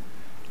save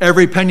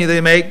every penny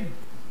they make,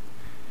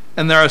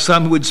 and there are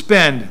some who would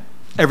spend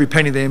every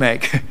penny they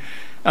make.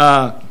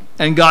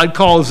 And God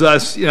calls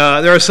us,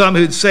 there are some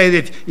who'd say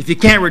that if you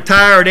can't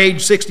retire at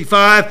age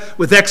 65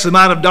 with X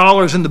amount of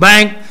dollars in the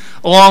bank,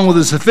 along with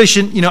a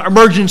sufficient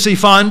emergency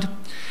fund,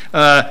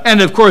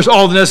 and of course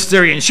all the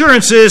necessary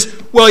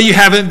insurances, well, you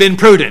haven't been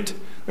prudent.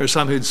 There are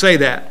some who'd say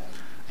that.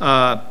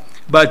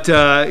 But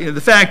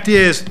the fact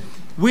is,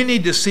 we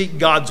need to seek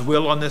God's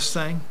will on this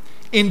thing.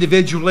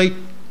 Individually,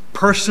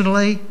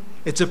 personally,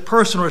 it's a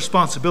personal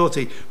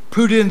responsibility.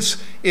 Prudence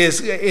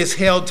is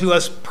held to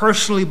us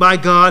personally by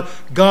God.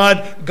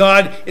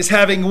 God is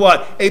having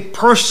what? A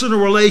personal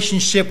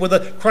relationship with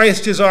us.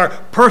 Christ is our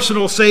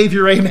personal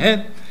Savior,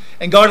 amen?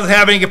 And God is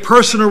having a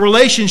personal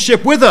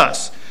relationship with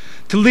us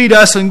to lead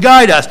us and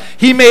guide us.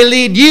 He may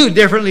lead you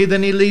differently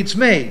than He leads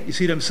me. You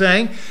see what I'm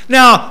saying?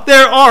 Now,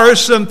 there are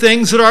some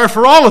things that are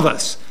for all of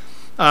us.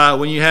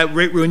 When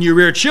you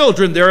rear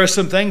children, there are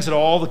some things that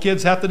all the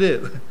kids have to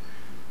do.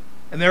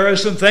 And there are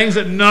some things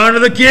that none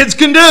of the kids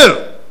can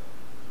do.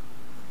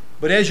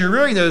 But as you're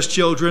rearing those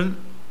children,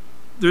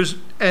 they're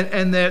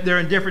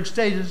in different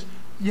stages,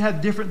 you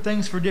have different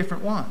things for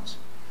different ones.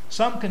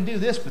 Some can do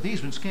this, but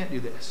these ones can't do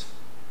this.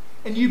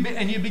 And you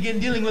begin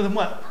dealing with them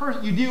what?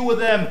 You deal with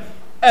them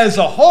as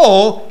a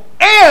whole,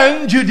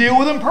 and you deal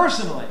with them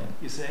personally,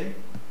 you see.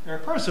 There are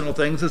personal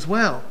things as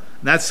well.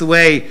 And that's the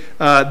way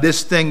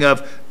this thing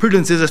of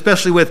prudence is,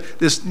 especially with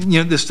this,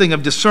 this thing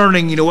of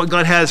discerning, what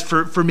God has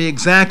for me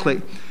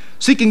exactly.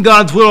 Seeking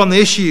God's will on the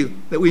issue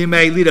that we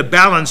may lead a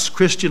balanced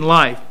Christian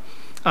life.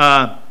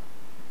 Proverbs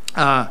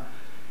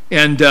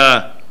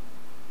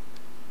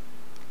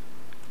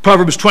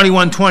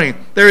 21:20.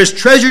 There is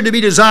treasure to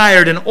be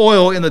desired and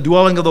oil in the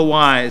dwelling of the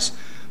wise,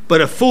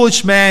 but a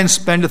foolish man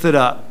spendeth it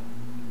up.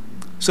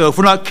 So if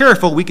we're not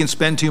careful, we can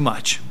spend too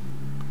much.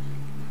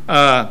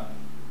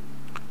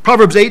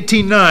 Proverbs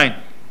 18:9.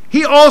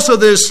 He also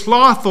that is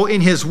slothful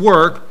in his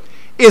work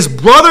is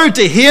brother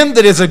to him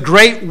that is a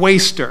great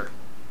waster.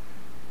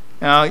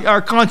 Now,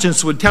 our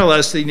conscience would tell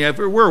us that if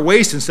we're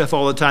wasting stuff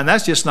all the time,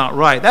 that's just not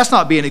right. That's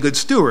not being a good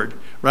steward,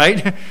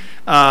 right?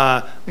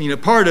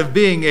 Part of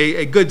being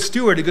a good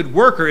steward, a good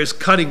worker, is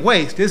cutting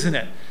waste, isn't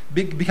it?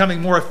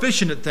 Becoming more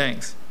efficient at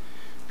things.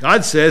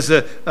 God says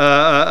that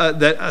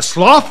a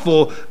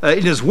slothful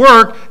in his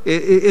work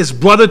is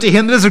brother to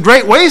him that is a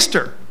great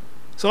waster.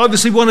 So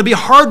obviously we want to be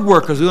hard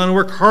workers. We want to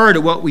work hard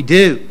at what we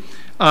do.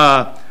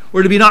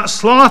 We're to be not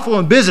slothful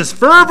in business,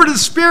 fervent in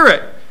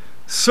spirit,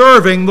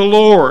 serving the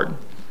Lord.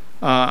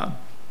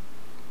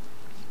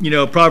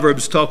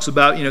 Proverbs talks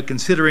about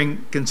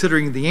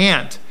considering the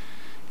ant,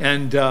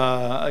 and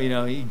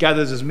he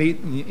gathers his meat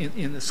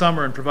in the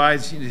summer and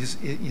provides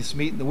his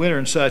meat in the winter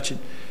and such.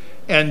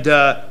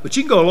 But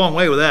you can go a long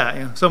way with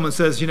that. Someone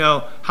says,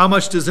 how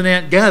much does an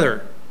ant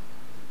gather?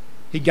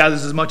 He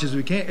gathers as much as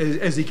he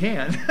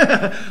can,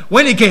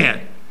 when he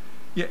can.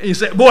 You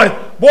say, boy,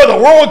 the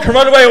world can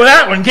run away with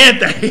that one, can't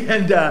they?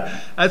 And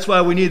that's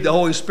why we need the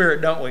Holy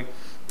Spirit, don't we?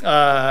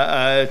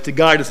 To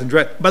guide us and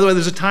direct. By the way,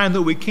 there's a time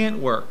that we can't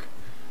work.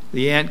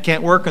 The ant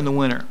can't work in the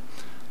winter.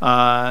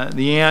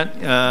 The ant,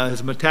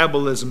 his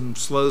metabolism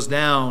slows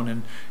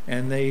down,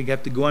 and they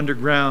have to go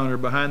underground or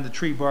behind the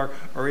tree bark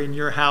or in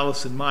your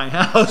house and my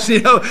house.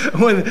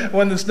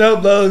 When the snow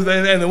blows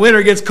and the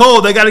winter gets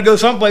cold, they got to go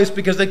someplace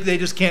because they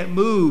just can't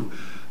move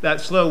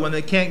that slow. When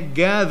they can't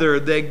gather,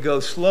 they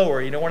go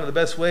slower. One of the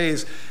best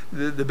ways,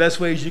 the best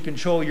ways you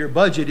control your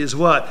budget is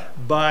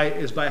what?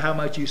 By how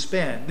much you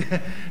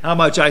spend. How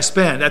much I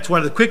spend. That's one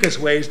of the quickest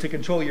ways to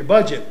control your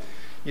budget.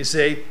 You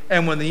see,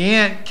 and when the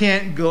ant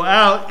can't go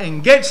out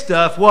and get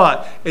stuff,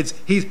 what?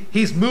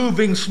 He's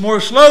moving more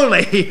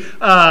slowly.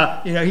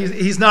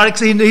 He's not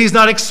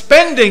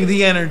expending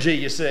the energy.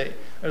 You see,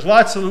 there's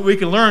lots that we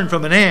can learn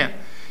from an ant,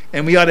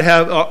 and we ought to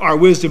have our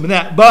wisdom in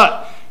that.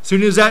 But as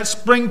soon as that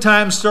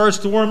springtime starts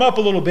to warm up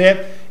a little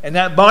bit, and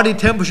that body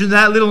temperature of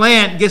that little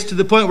ant gets to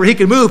the point where he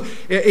can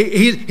move,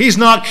 he's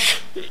not,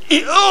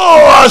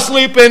 I'll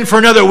sleep in for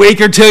another week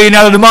or two,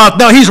 another month.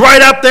 No, he's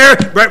right up there,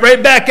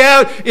 right back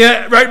out,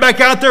 right back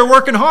out there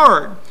working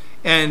hard.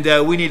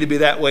 And we need to be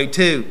that way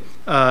too,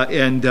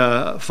 and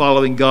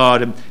following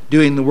God and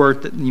doing the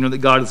work that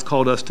God has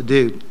called us to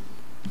do.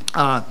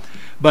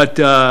 But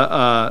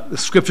the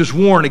Scriptures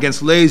warn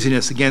against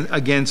laziness,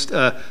 against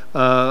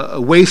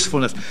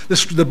wastefulness.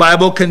 The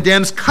Bible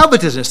condemns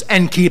covetousness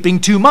and keeping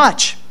too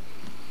much.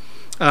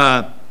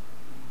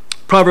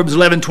 Proverbs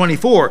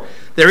 11:24,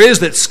 there is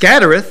that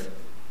scattereth,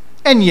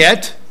 and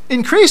yet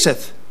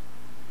increaseth.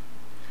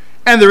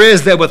 And there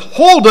is that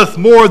withholdeth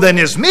more than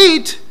is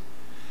meet,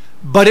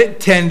 but it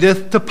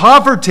tendeth to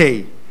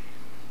poverty.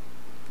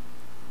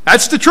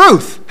 That's the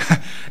truth.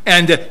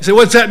 And so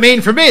what's that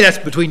mean for me? That's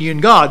between you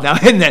and God now,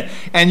 isn't it?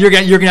 And you're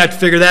going to have to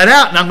figure that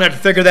out, and I'm going to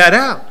have to figure that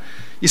out.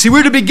 You see,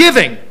 we're to be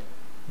giving.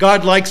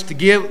 God likes to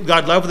give.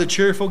 God loveth a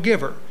cheerful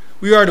giver.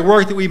 We are to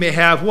work that we may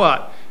have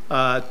what?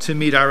 To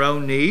meet our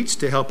own needs,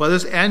 to help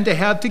others, and to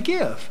have to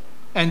give.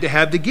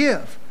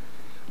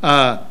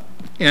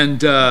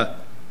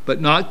 But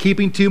not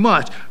keeping too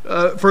much.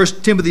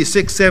 1 Timothy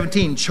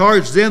 6:17,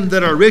 charge them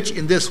that are rich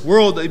in this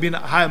world that they be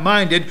not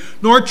high-minded,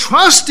 nor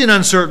trust in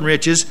uncertain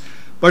riches,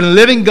 but in the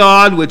living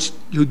God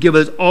who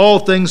giveth all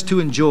things to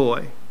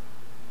enjoy.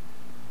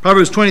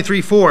 Proverbs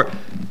 23:4,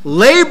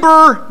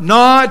 labor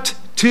not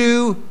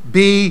to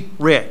be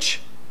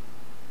rich.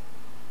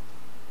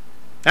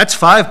 That's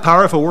 5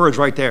 powerful words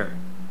right there.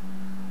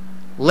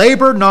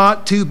 Labor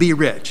not to be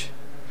rich.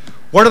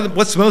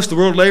 What's most of the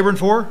world laboring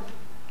for?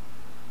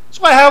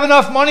 So I have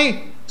enough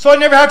money so I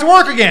never have to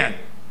work again.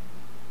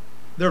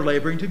 They're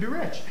laboring to be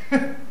rich.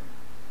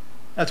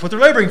 That's what they're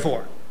laboring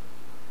for.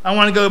 I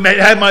want to go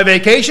have my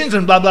vacations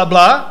and blah, blah,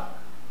 blah.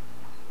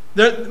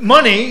 The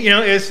money,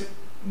 is,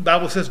 the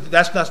Bible says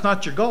that's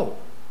not your goal.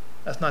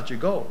 That's not your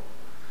goal.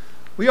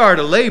 We are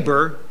to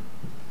labor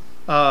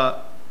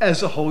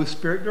as the Holy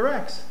Spirit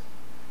directs.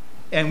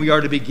 And we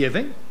are to be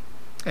giving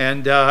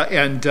and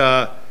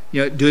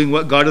doing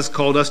what God has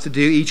called us to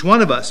do, each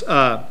one of us.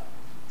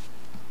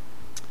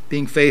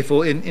 being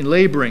faithful in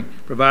laboring,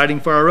 providing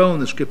for our own,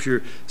 the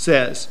Scripture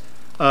says.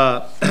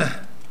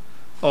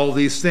 All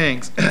these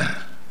things.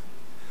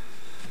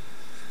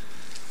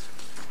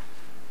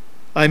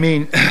 I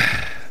mean,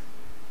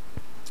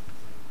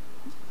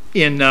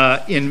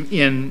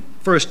 in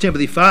 1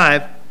 Timothy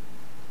 5,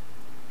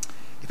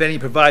 if any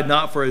provide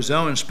not for his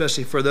own,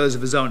 especially for those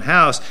of his own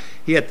house,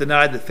 he hath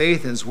denied the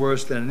faith and is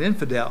worse than an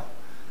infidel.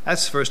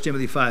 That's 1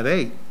 Timothy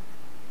 5:8.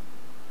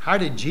 How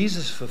did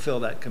Jesus fulfill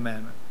that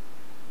commandment?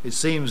 It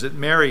seems that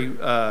Mary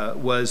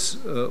was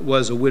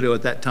a widow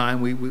at that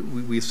time.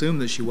 We assume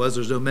that she was.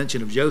 There's no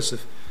mention of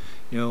Joseph,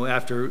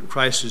 after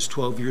Christ is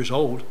 12 years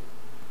old.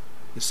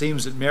 It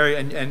seems that Mary,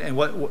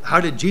 and how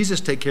did Jesus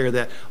take care of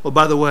that? Oh,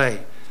 by the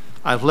way,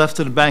 I've left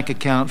in a bank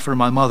account for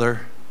my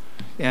mother,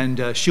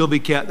 and she'll be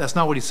kept. That's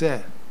not what he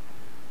said.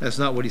 That's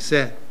not what he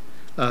said.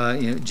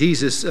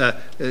 Jesus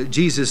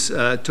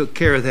took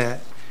care of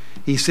that.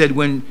 He said,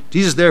 when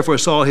Jesus therefore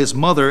saw his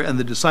mother and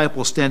the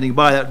disciples standing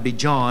by, that would be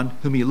John,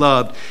 whom he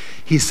loved,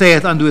 he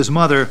saith unto his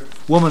mother,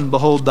 Woman,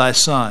 behold thy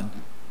son.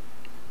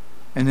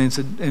 And then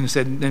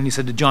he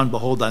said to John,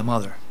 Behold thy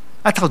mother.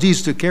 That's how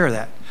Jesus took care of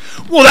that.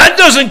 Well, that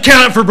doesn't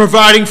count for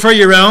providing for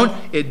your own.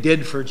 It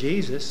did for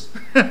Jesus.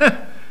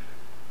 That's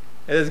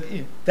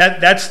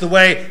the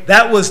way.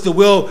 That was the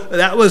will.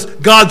 That was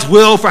God's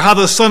will for how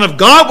the Son of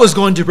God was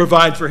going to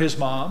provide for his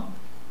mom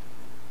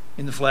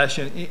in the flesh.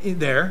 And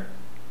there,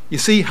 you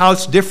see how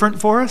it's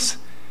different for us.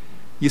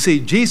 You see,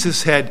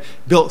 Jesus had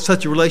built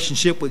such a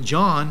relationship with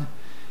John.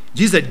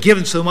 Jesus had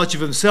given so much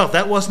of himself.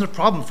 That wasn't a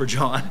problem for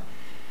John,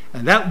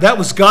 and that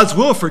was God's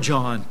will for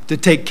John to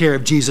take care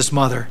of Jesus'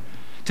 mother,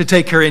 to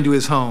take her into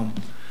his home.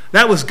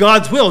 That was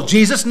God's will.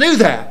 Jesus knew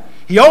that.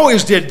 He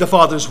always did the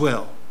Father's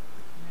will.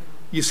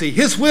 You see,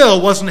 his will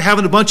wasn't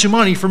having a bunch of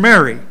money for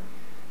Mary.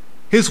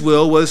 His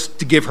will was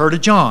to give her to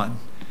John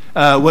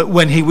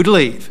when he would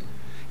leave.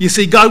 You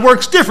see, God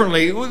works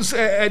differently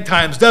at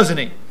times, doesn't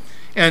he?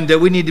 And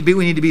we need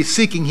to be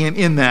seeking him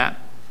in that.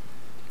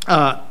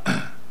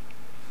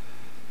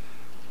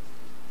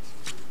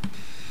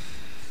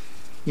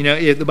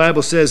 The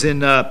Bible says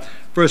in 1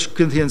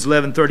 Corinthians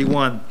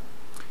 11:31,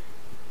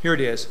 here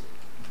it is.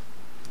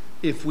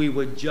 If we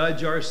would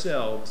judge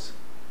ourselves,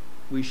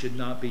 we should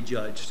not be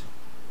judged.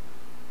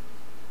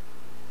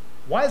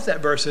 Why is that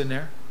verse in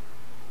there?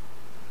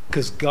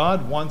 Because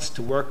God wants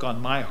to work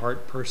on my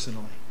heart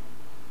personally.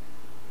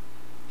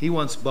 He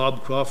wants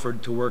Bob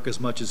Crawford to work as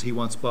much as he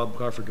wants Bob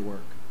Crawford to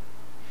work.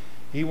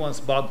 He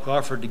wants Bob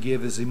Crawford to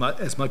give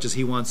as much as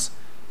he wants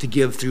to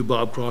give through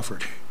Bob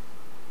Crawford.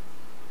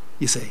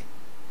 You see,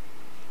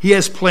 he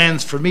has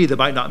plans for me that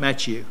might not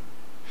match you.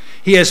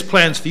 He has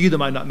plans for you that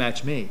might not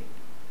match me.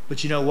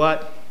 But you know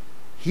what?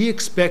 He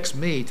expects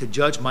me to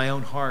judge my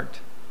own heart,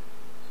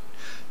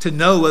 to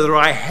know whether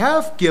I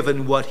have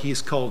given what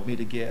he's called me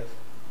to give,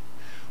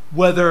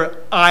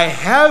 whether I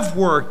have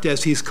worked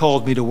as he's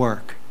called me to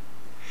work.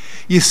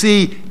 You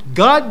see,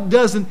 God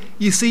doesn't,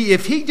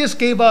 if he just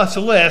gave us a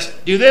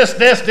list, do this,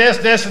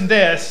 and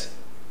this,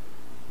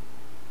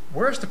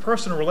 where's the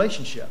personal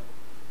relationship?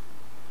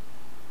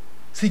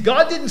 See,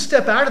 God didn't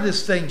step out of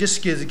this thing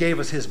just because he gave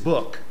us his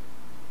book.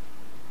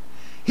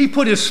 He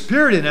put his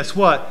Spirit in us,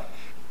 what?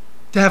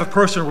 To have a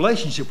personal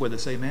relationship with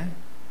us, amen?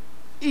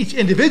 Each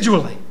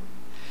individually.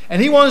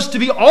 And he wants to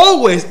be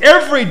always,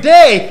 every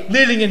day,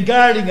 leading and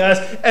guiding us,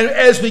 and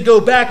as we go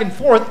back and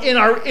forth in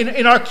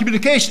our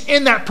communication,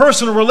 in that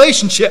personal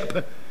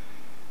relationship.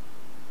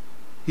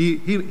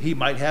 He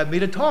might have me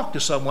to talk to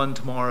someone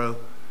tomorrow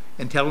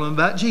and tell them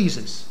about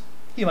Jesus.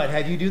 He might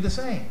have you do the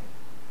same.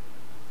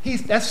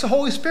 That's the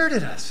Holy Spirit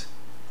in us.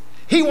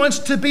 He wants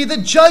to be the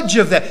judge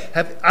of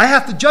that. I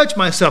have to judge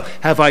myself.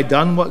 Have I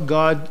done what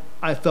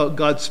I felt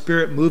God's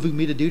Spirit moving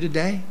me to do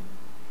today?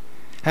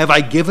 Have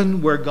I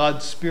given where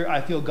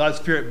I feel God's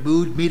Spirit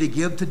moved me to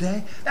give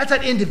today? That's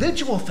an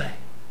individual thing.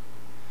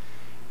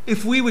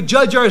 If we would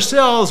judge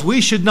ourselves,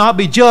 we should not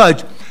be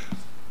judged.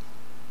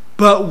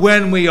 But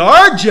when we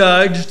are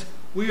judged,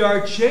 we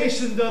are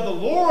chastened of the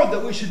Lord,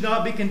 that we should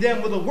not be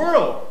condemned with the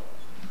world.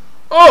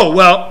 Oh,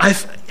 well,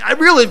 I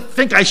really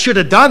think I should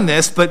have done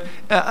this, but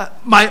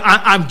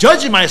I'm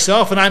judging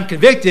myself and I'm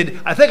convicted.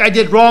 I think I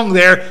did wrong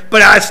there,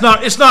 but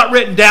it's not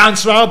written down,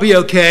 so I'll be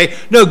okay.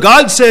 No,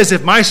 God says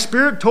if my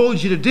Spirit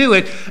told you to do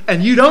it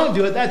and you don't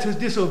do it, that's his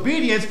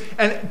disobedience,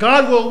 and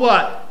God will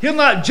what? He'll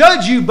not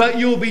judge you, but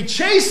you'll be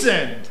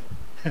chastened.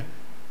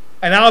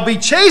 And I'll be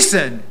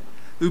chastened.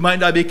 We might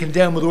not be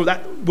condemned with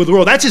the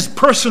world. That's his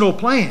personal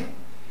plan.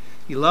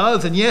 He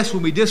loves, and yes,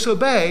 when we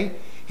disobey,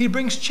 he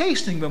brings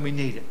chastening when we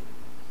need it.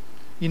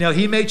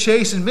 He may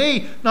chasten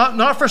me,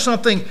 not for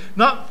something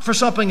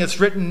that's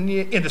written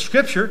in the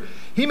Scripture.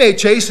 He may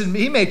chasten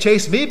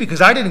me because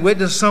I didn't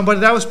witness to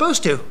somebody that I was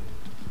supposed to.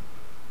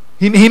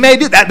 He may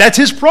do that. That's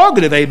his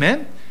prerogative,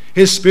 amen.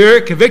 His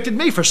Spirit convicted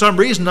me for some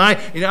reason.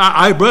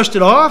 I brushed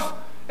it off,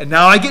 and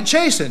now I get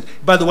chastened.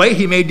 By the way,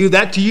 he may do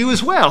that to you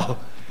as well.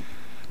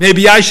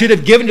 Maybe I should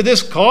have given to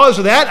this cause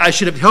or that. I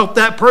should have helped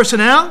that person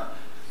out.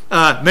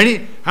 How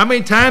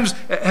many times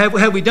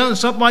have we done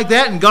something like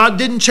that and God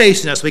didn't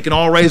chasten us? We can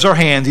all raise our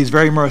hands. He's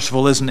very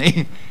merciful, isn't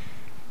he?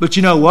 But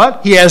you know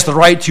what? He has the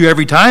right to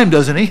every time,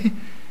 doesn't he?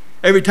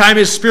 Every time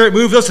his Spirit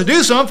moves us to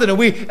do something and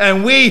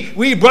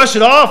we brush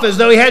it off as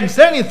though he hadn't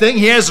said anything,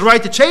 he has the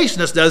right to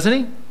chasten us, doesn't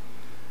he?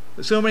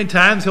 But so many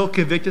times he'll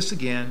convict us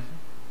again.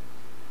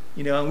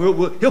 And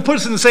he'll put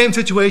us in the same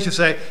situation,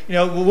 say,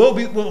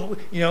 hopefully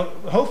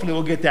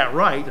we'll get that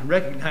right and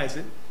recognize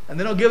it. And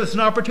then he'll give us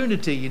an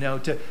opportunity,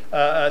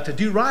 to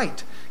do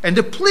right and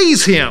to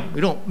please him.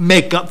 We don't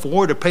make up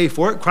for it or pay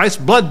for it.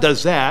 Christ's blood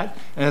does that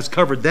and has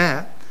covered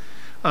that.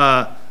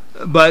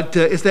 But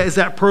it's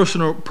that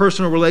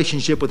personal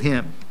relationship with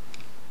him,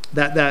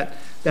 that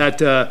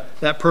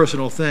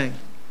personal thing.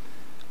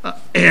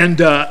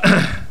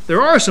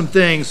 There are some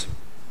things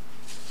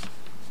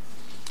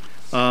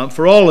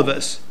for all of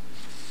us.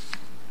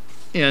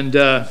 And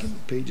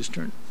page just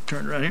turn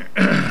around here.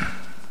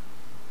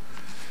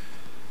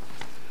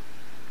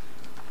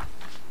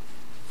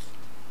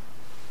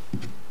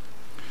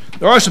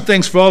 There are some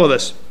things for all of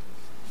us.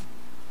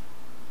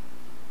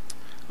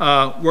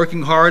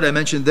 Working hard, I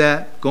mentioned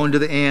that. Going to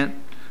the ant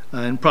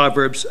in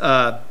Proverbs.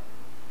 Not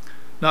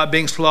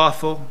being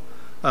slothful.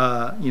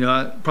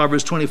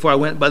 Proverbs 24, I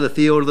went by the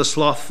field of the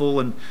slothful,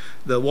 and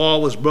the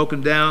wall was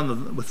broken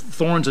down with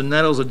thorns and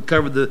nettles had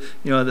covered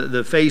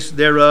the face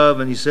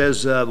thereof. And he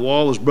says the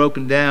wall was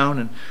broken down,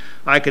 and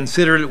I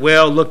considered it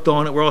well, looked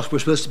on it. We're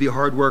supposed to be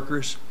hard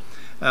workers.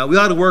 We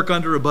ought to work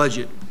under a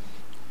budget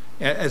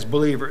as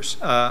believers.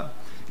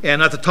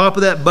 And at the top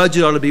of that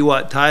budget ought to be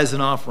what? Tithes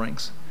and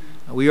offerings.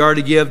 We are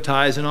to give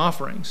tithes and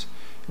offerings.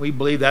 We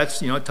believe that's,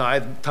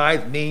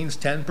 tithe means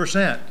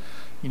 10%.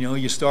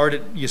 You start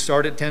at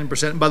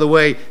 10%. And by the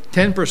way,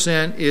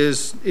 10%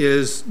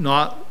 is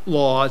not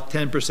law.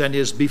 10%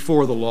 is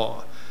before the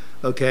law.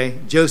 Okay?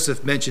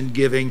 Joseph mentioned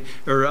giving,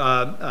 or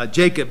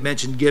Jacob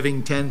mentioned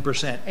giving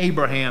 10%.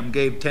 Abraham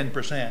gave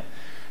 10%.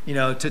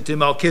 To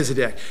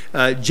Melchizedek.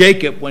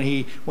 Jacob,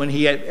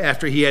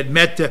 after he had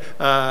met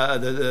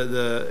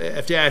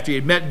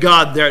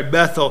God there at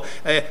Bethel,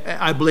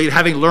 I believe,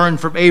 having learned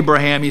from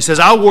Abraham, he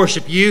says, "I'll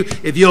worship you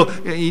if you'll."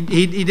 He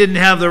didn't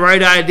have the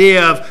right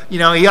idea of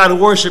he ought to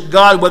worship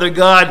God. Whether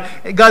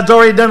God's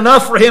already done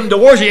enough for him to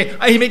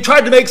worship. He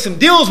tried to make some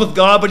deals with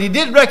God, but he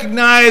did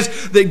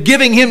recognize that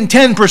giving him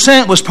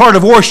 10% was part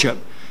of worship.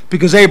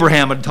 Because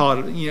Abraham had taught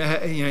it,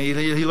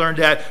 he learned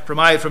that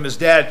from his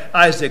dad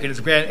Isaac and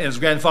his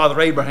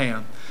grandfather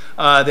Abraham.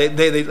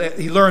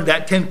 He learned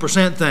that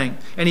 10% thing,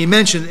 and he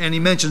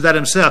mentions that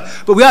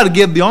himself. But we ought to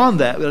give beyond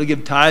that. We ought to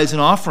give tithes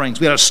and offerings.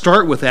 We ought to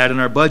start with that in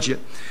our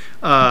budget,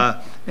 and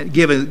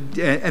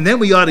then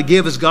we ought to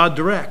give as God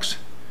directs.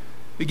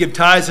 We give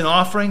tithes and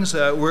offerings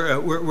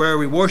where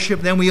we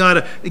worship. Then we ought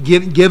to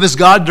give as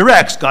God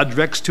directs. God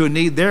directs to a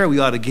need there. We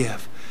ought to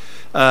give.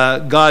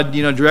 God,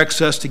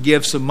 directs us to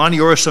give some money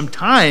or some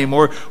time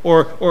or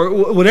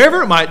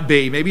whatever it might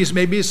be. Maybe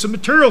it's some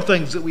material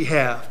things that we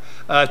have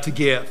to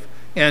give,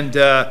 and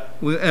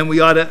we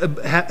ought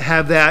to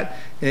have that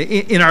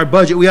in our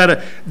budget. We ought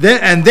to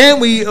then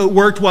we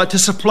worked to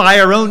supply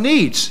our own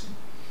needs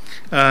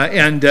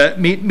and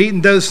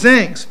meeting those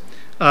things.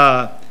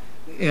 And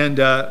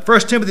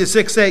 1 Timothy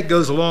 6:8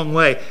 goes a long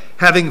way.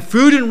 Having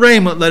food and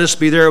raiment, let us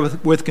be there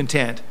with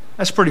content.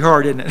 That's pretty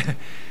hard, isn't it?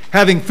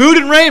 Having food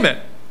and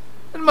raiment.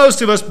 And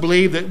most of us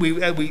believe that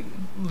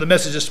the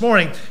message this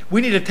morning, we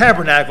need a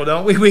tabernacle,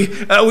 don't we?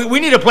 We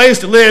need a place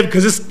to live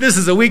because this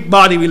is a weak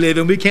body we live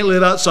in. We can't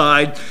live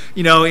outside.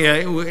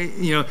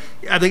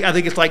 I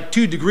think it's like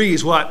 2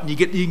 degrees. What you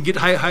can get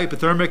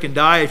hypothermic and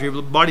die if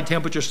your body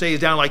temperature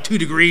stays down like 2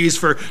 degrees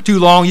for too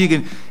long.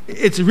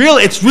 It's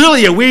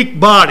really a weak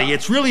body.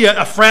 It's really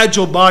a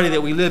fragile body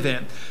that we live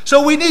in.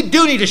 So we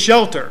do need a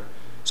shelter.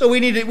 So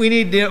we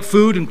need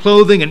food and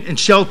clothing and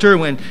shelter,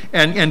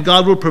 and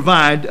God will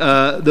provide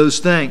those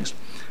things.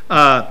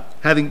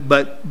 Having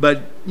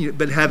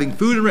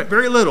food and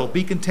very little,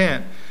 be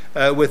content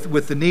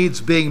with the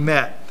needs being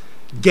met.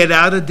 Get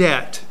out of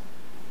debt.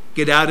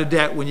 Get out of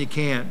debt when you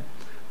can.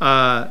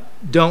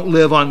 Don't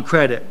live on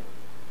credit.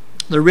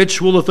 The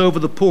rich ruleth over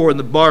the poor, and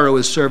the borrower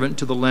is servant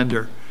to the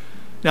lender.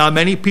 Now,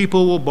 many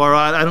people will borrow.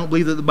 I don't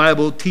believe that the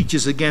Bible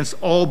teaches against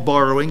all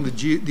borrowing.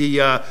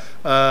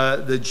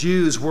 The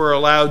Jews were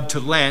allowed to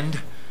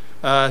lend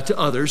to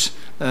others.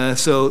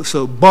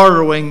 So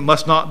borrowing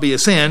must not be a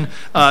sin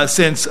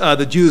since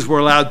the Jews were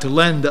allowed to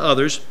lend to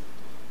others.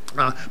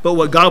 But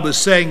what God was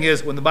saying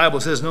is, when the Bible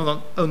says,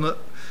 owe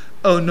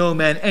no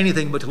man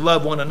anything but to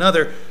love one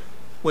another,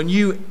 when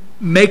you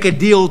make a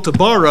deal to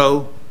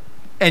borrow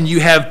and you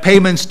have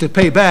payments to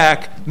pay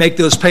back, make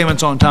those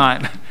payments on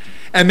time.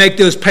 And make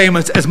those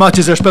payments as much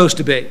as they're supposed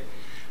to be.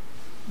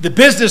 The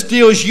business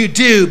deals you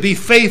do, be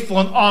faithful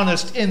and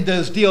honest in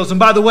those deals. And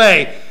by the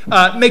way,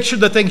 make sure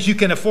the things you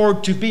can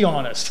afford to be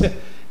honest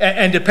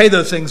and to pay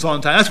those things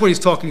on time. That's what he's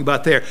talking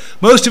about there.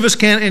 Most of us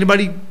can't.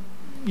 Anybody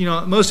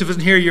most of us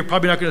in here, you're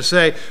probably not going to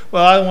say,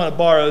 well, I want to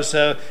borrow,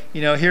 so,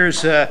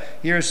 here's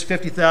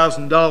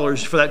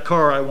 $50,000 for that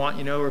car I want,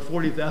 or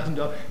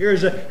 $40,000.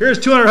 Here's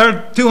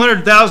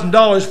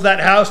 $200,000 for that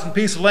house and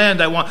piece of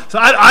land I want. So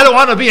I don't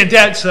want to be in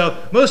debt, so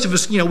most of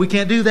us, we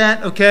can't do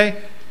that,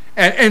 okay?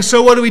 And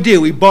so what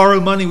do? We borrow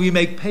money, we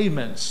make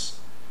payments.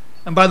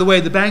 And by the way,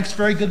 the bank's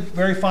very good,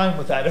 very fine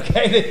with that,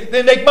 okay?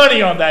 They make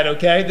money on that,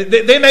 okay?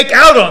 They make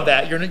out on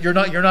that.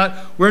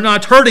 We're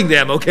not hurting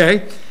them,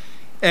 okay?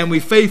 And we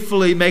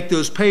faithfully make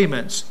those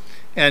payments,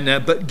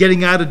 but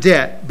getting out of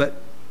debt, but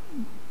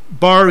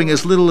borrowing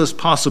as little as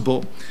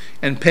possible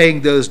and paying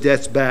those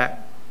debts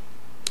back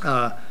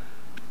to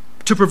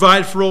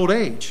provide for old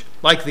age.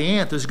 Like the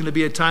ant, there's going to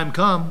be a time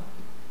come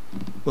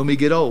when we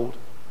get old.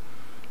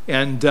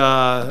 And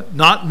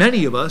not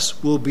many of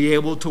us will be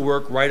able to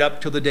work right up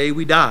till the day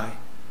we die.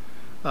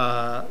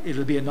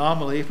 It'll be an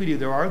anomaly if we do.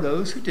 There are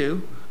those who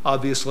do,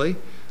 obviously,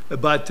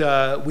 but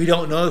we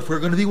don't know if we're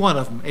going to be one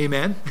of them.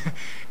 Amen?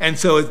 And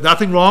so it's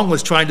nothing wrong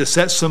with trying to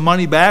set some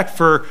money back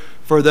for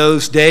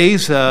those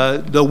days,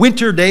 the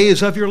winter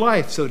days of your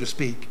life, so to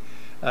speak,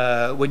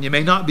 when you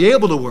may not be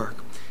able to work,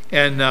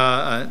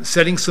 and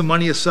setting some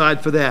money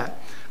aside for that.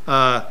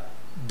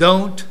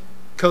 Don't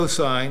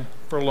co-sign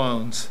for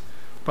loans.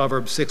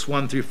 Proverbs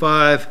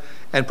 6:1-5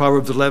 and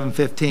Proverbs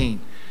 11:15.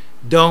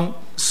 Don't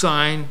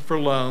sign for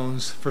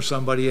loans for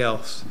somebody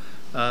else.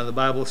 The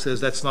Bible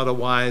says that's not a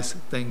wise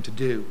thing to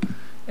do,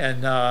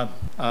 and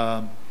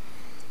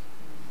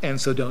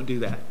so don't do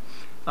that.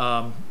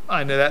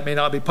 I know that may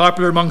not be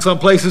popular among some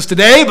places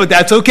today, but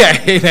that's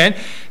okay, amen.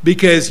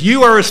 Because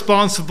you are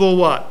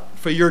responsible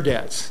for your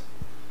debts.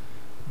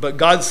 But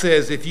God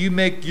says if you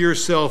make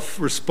yourself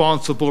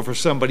responsible for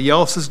somebody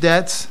else's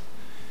debts,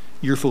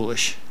 you're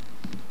foolish.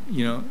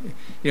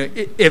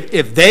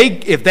 If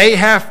they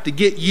have to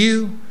get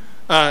you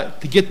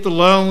to get the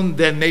loan,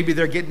 then maybe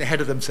they're getting ahead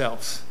of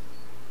themselves.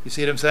 You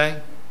see what I'm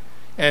saying?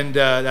 And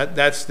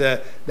that's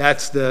the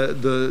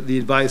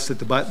advice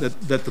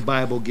that the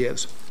Bible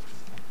gives.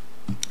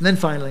 And then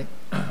finally,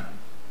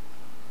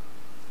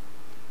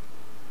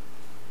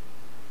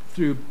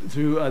 through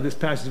this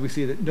passage, we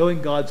see that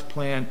knowing God's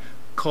plan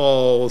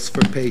calls for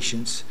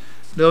patience.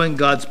 Knowing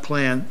God's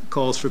plan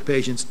calls for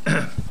patience.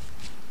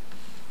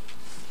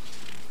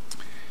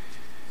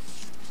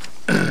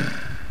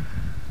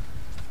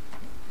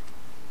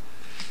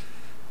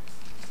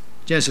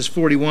 Genesis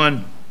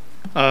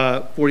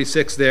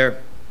 41:46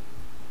 there.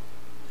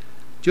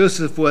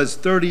 Joseph was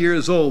 30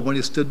 years old when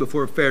he stood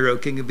before Pharaoh,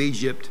 king of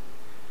Egypt.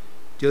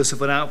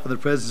 Joseph went out from the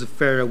presence of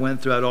Pharaoh,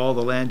 went throughout all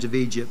the land of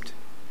Egypt.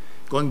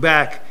 Going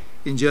back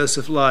in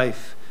Joseph's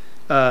life,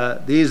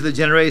 these are the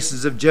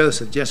generations of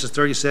Joseph. Genesis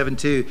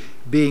 37:2.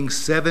 Being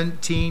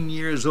 17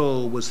 years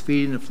old, was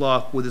feeding the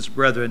flock with his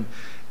brethren,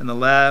 and the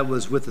lad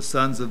was with the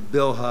sons of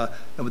Bilhah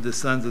and with the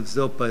sons of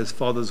Zilpah, his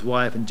father's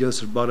wife. And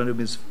Joseph brought unto him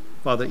his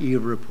father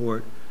evil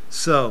report.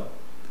 So,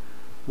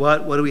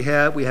 what do we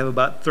have? We have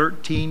about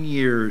 13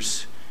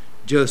 years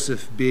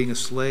Joseph being a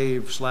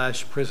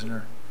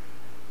slave/prisoner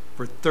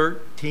for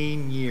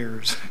 13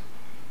 years,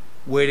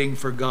 waiting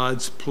for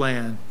God's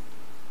plan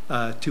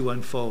to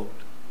unfold.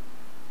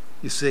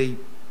 You see,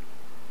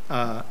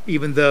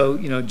 even though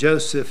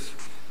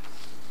Joseph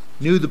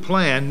knew the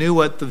plan, knew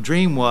what the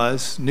dream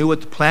was, knew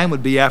what the plan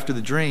would be after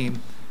the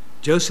dream,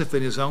 Joseph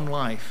in his own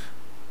life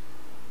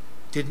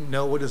didn't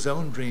know what his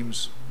own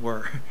dreams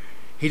were.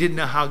 He didn't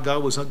know how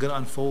God was going to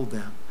unfold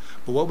them.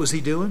 But what was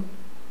he doing?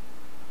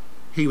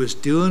 He was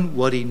doing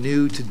what he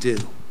knew to do.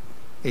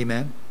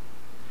 Amen?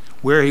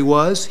 Where he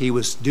was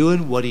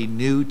doing what he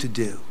knew to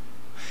do.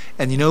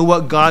 And you know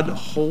what God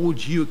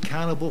holds you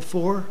accountable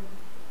for?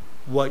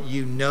 What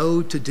you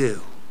know to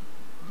do.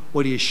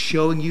 What he is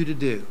showing you to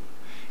do.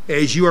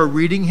 As you are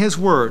reading his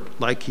word,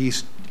 like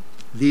he's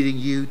leading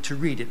you to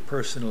read it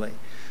personally.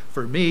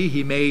 For me,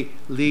 he may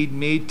lead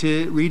me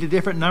to read a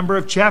different number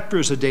of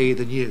chapters a day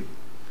than you,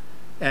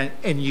 and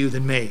you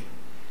than me.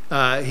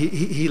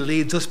 He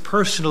leads us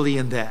personally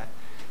in that.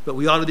 But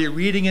we ought to be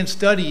reading and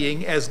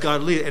studying as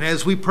God leads, and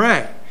as we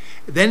pray.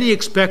 Then he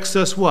expects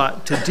us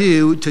what? To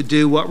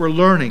do what we're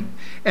learning,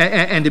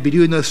 and to be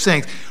doing those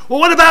things. Well,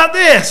 what about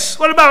this?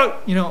 What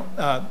about,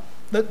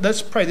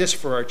 let's pray this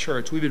for our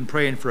church. We've been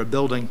praying for a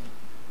building.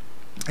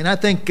 And I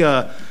think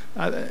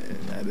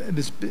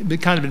it's been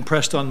kind of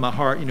impressed on my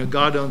heart.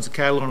 God owns the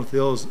cattle on a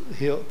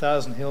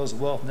thousand hills, the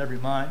wealth in every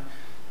mine.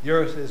 The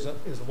earth is the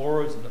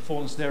Lord's and the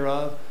fullness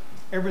thereof.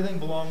 Everything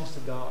belongs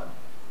to God.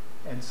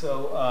 And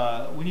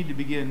so we need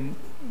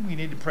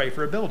to pray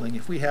for a building.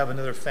 If we have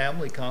another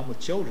family come with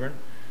children,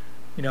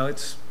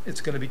 it's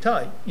going to be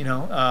tight,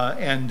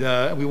 and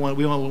we want a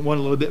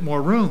little bit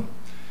more room.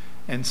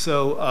 And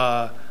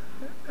so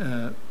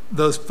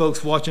those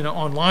folks watching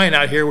online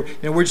out here,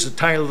 we're just a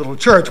tiny little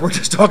church. We're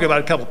just talking about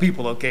a couple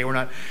people, okay? We're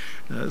not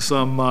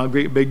some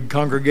great big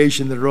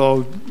congregation that are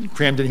all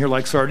crammed in here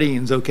like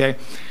sardines, okay?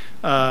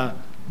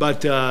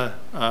 But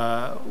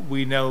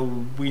we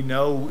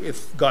know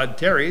if God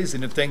tarries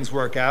and if things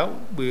work out,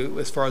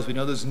 as far as we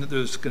know,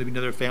 there's going to be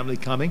another family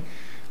coming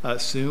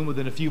soon,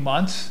 within a few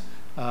months.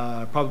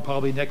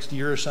 probably next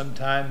year or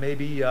sometime,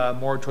 maybe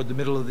more toward the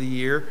middle of the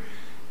year.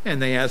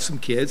 And they have some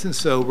kids, and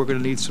so we're going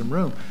to need some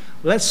room.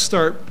 Let's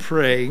start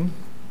praying.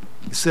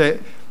 Say,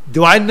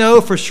 do I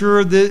know for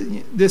sure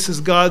that this is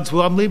God's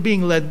will? I'm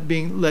being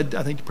led,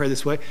 I think, to pray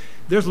this way.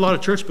 There's a lot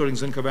of church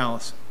buildings in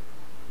Corvallis,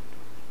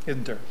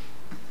 isn't there?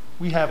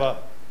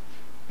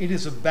 It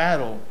is a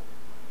battle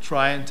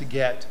trying to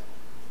get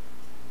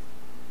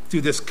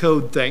through this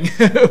code thing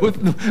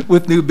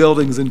with new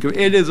buildings.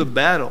 It is a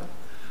battle.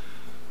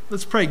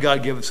 Let's pray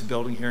God give us a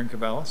building here in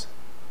Corvallis,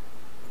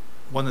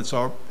 one it's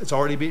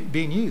already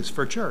being used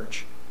for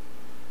church.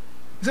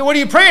 You say, what are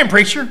you praying,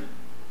 preacher?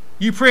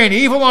 You praying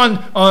evil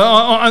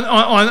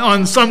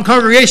on some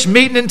congregation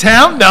meeting in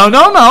town? No,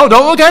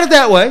 don't look at it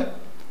that way.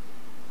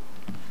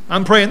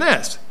 I'm praying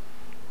this.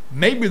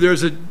 Maybe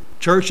there's a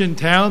church in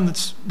town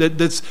that's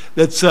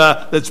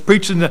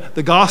preaching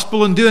the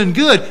gospel and doing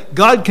good.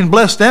 God can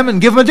bless them and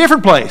give them a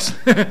different place.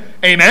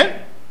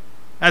 Amen?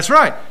 That's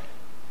right.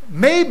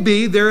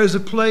 Maybe there is a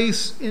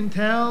place in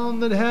town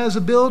that has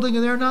a building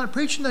and they're not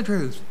preaching the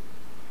truth.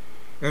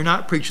 They're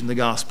not preaching the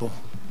gospel.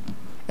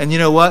 And you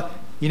know what?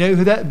 You know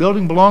who that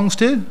building belongs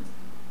to?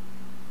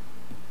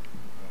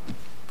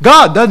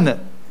 God, doesn't it?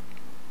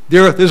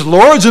 There's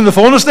lords in the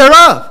fullness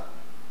thereof.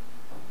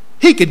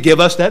 He could give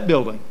us that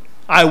building.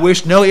 I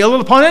wish no ill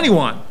upon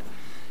anyone.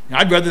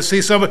 I'd rather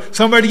see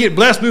somebody get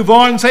blessed, move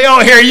on, and say, "Oh,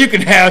 here you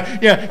can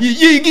have. Yeah,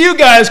 you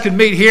guys can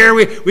meet here.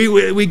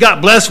 We got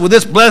blessed with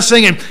this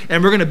blessing, and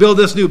we're going to build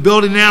this new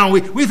building now.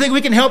 And we think we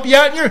can help you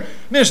out in your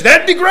ministry.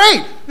 That'd be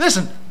great.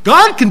 Listen,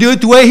 God can do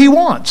it the way He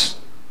wants.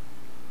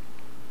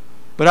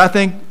 But I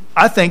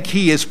think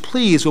He is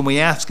pleased when we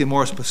ask Him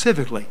more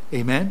specifically.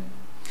 Amen.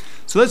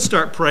 So let's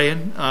start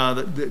praying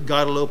that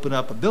God will open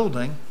up a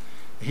building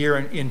here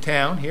in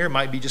town. Here, it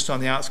might be just on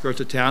the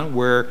outskirts of town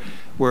where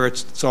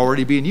it's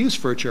already being used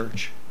for a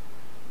church.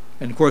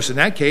 And of course, in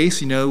that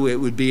case, it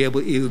would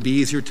be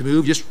easier to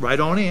move just right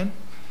on in.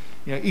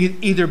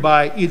 Either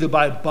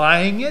by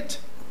buying it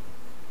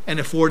and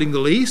affording the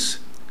lease,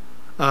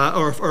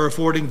 or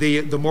affording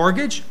the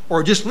mortgage,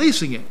 or just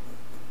leasing it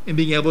and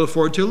being able to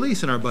afford to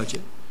lease in our budget.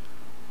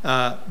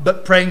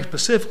 But praying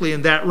specifically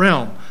in that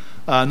realm.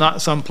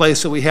 Not some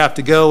place that we have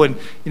to go and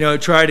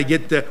try to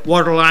get the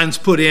water lines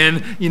put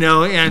in,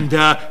 and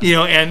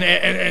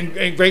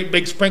great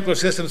big sprinkler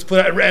systems put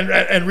out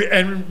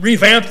and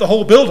revamp the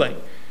whole building.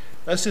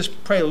 Let's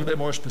just pray a little bit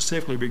more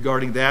specifically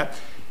regarding that.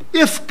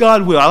 If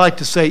God will, I like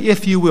to say,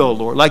 if you will,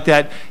 Lord, like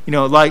that,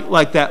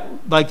 like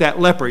that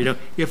leper,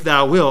 if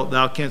thou wilt,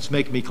 thou canst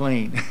make me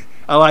clean.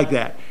 I like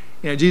that.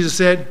 Jesus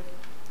said,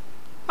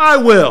 I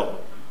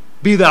will,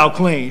 be thou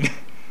clean.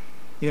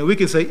 We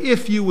can say,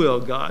 if you will,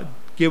 God,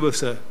 give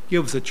us a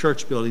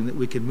church building that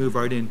we can move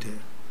right into.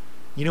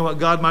 You know what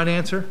God might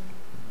answer?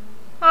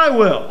 I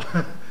will.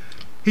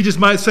 He just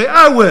might say,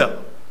 I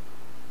will.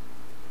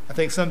 I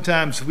think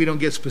sometimes we don't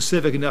get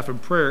specific enough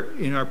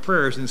in our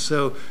prayers, and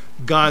so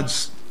God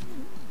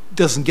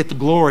doesn't get the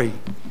glory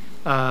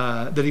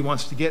that He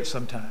wants to get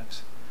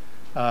sometimes.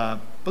 But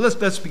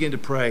let's begin to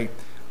pray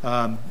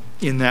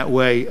in that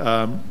way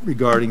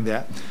regarding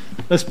that.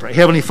 Let's pray.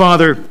 Heavenly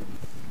Father,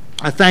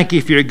 I thank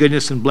you for your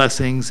goodness and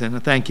blessings, and I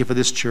thank you for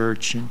this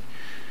church. And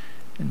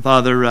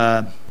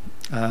Father,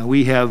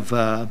 we have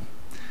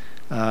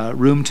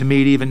room to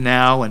meet even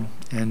now, and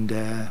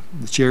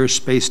the chairs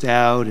spaced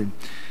out,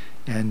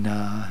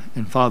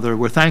 and Father,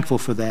 we're thankful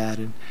for that.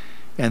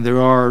 And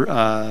there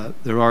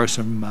are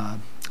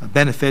some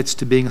benefits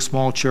to being a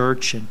small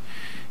church,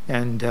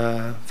 and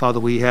Father,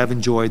 we have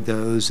enjoyed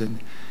those.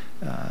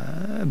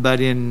 But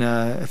in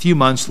a few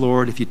months,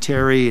 Lord, if you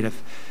tarry, and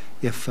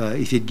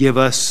if you'd give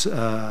us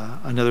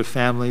another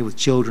family with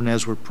children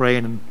as we're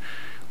praying and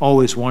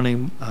always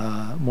wanting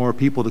more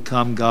people to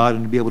come, God,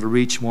 and to be able to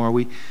reach more,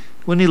 we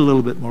need a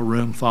little bit more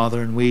room,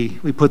 Father, and we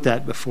put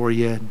that before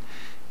you.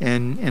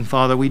 And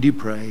Father, we do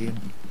pray,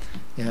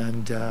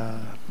 and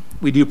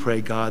we do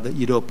pray, God, that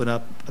you'd open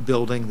up a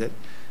building that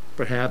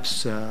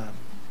perhaps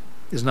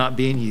is not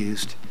being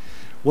used.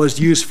 Was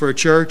used for a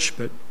church,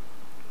 but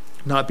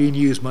not being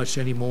used much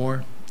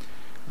anymore.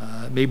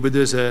 Maybe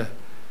there's a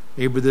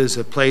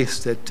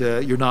place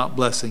that you're not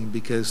blessing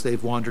because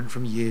they've wandered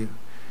from you.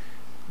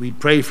 We'd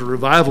pray for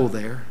revival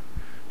there,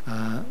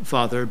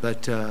 Father,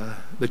 but there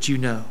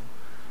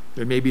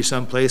may be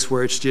some place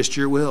where it's just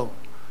your will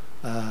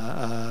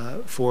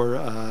for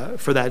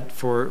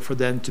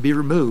them to be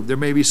removed. There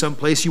may be some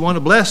place you want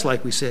to bless,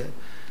 like we said,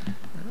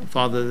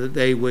 Father, that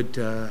they would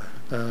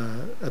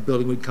a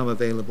building would come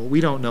available.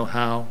 We don't know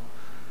how,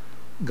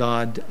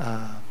 God.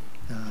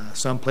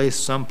 Some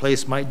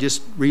place might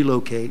just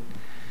relocate.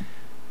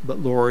 But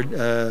Lord,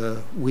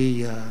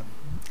 we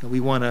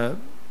want to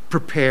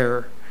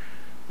prepare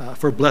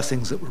for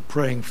blessings that we're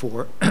praying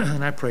for.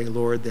 And I pray,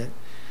 Lord, that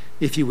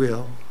if you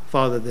will,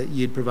 Father, that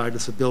you'd provide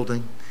us a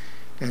building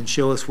and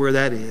show us where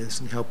that is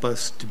and help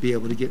us to be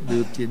able to get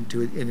moved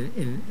into it in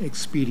an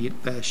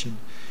expedient fashion.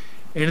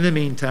 And in the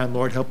meantime,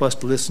 Lord, help us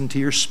to listen to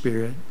your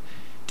Spirit,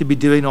 to be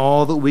doing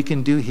all that we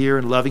can do here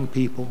in loving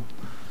people,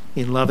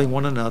 in loving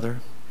one another,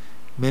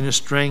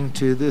 ministering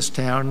to this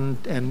town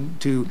and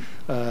to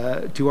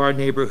our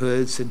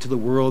neighborhoods and to the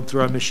world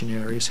through our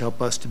missionaries.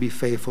 Help us to be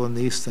faithful in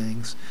these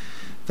things.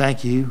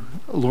 Thank you,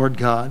 Lord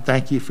God.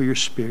 Thank you for your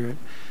Spirit.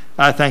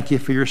 I thank you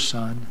for your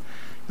Son.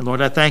 And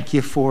Lord, I thank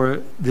you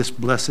for this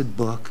blessed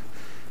book.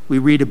 We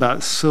read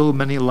about so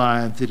many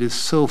lives that is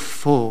so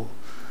full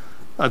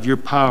of your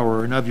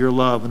power and of your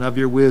love and of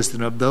your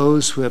wisdom, of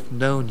those who have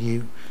known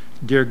you,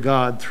 dear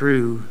God,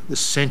 through the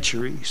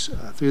centuries,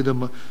 through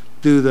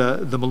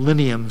the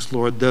millenniums,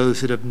 Lord,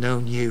 those that have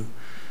known you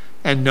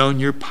and known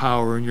your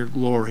power and your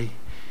glory.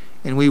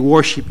 And we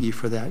worship you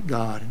for that,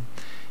 God.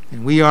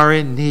 And we are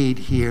in need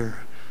here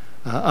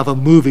of a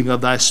moving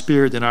of thy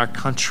Spirit in our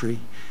country,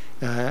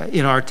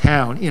 in our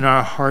town, in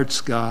our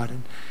hearts, God.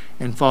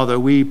 And Father,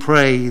 we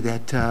pray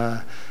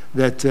that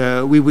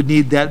we would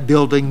need that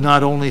building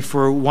not only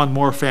for one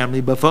more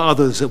family, but for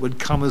others that would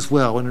come as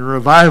well, in a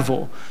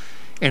revival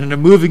and in a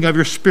moving of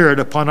your Spirit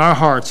upon our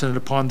hearts and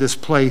upon this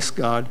place,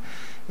 God,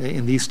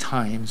 in these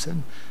times.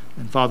 And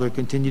Father,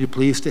 continue to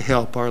please to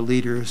help our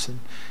leaders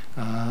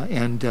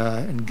and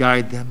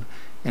guide them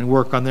and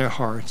work on their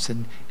hearts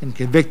and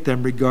convict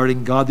them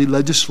regarding godly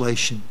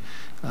legislation.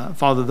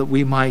 Father, that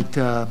we might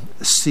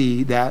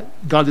see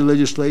that godly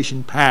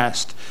legislation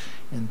passed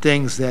and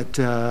things that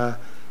are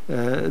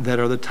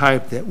the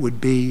type that would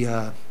be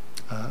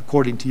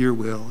according to your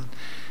will.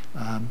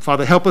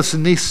 Father, help us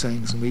in these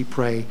things, and we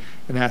pray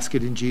and ask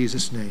it in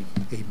Jesus' name.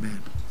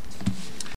 Amen.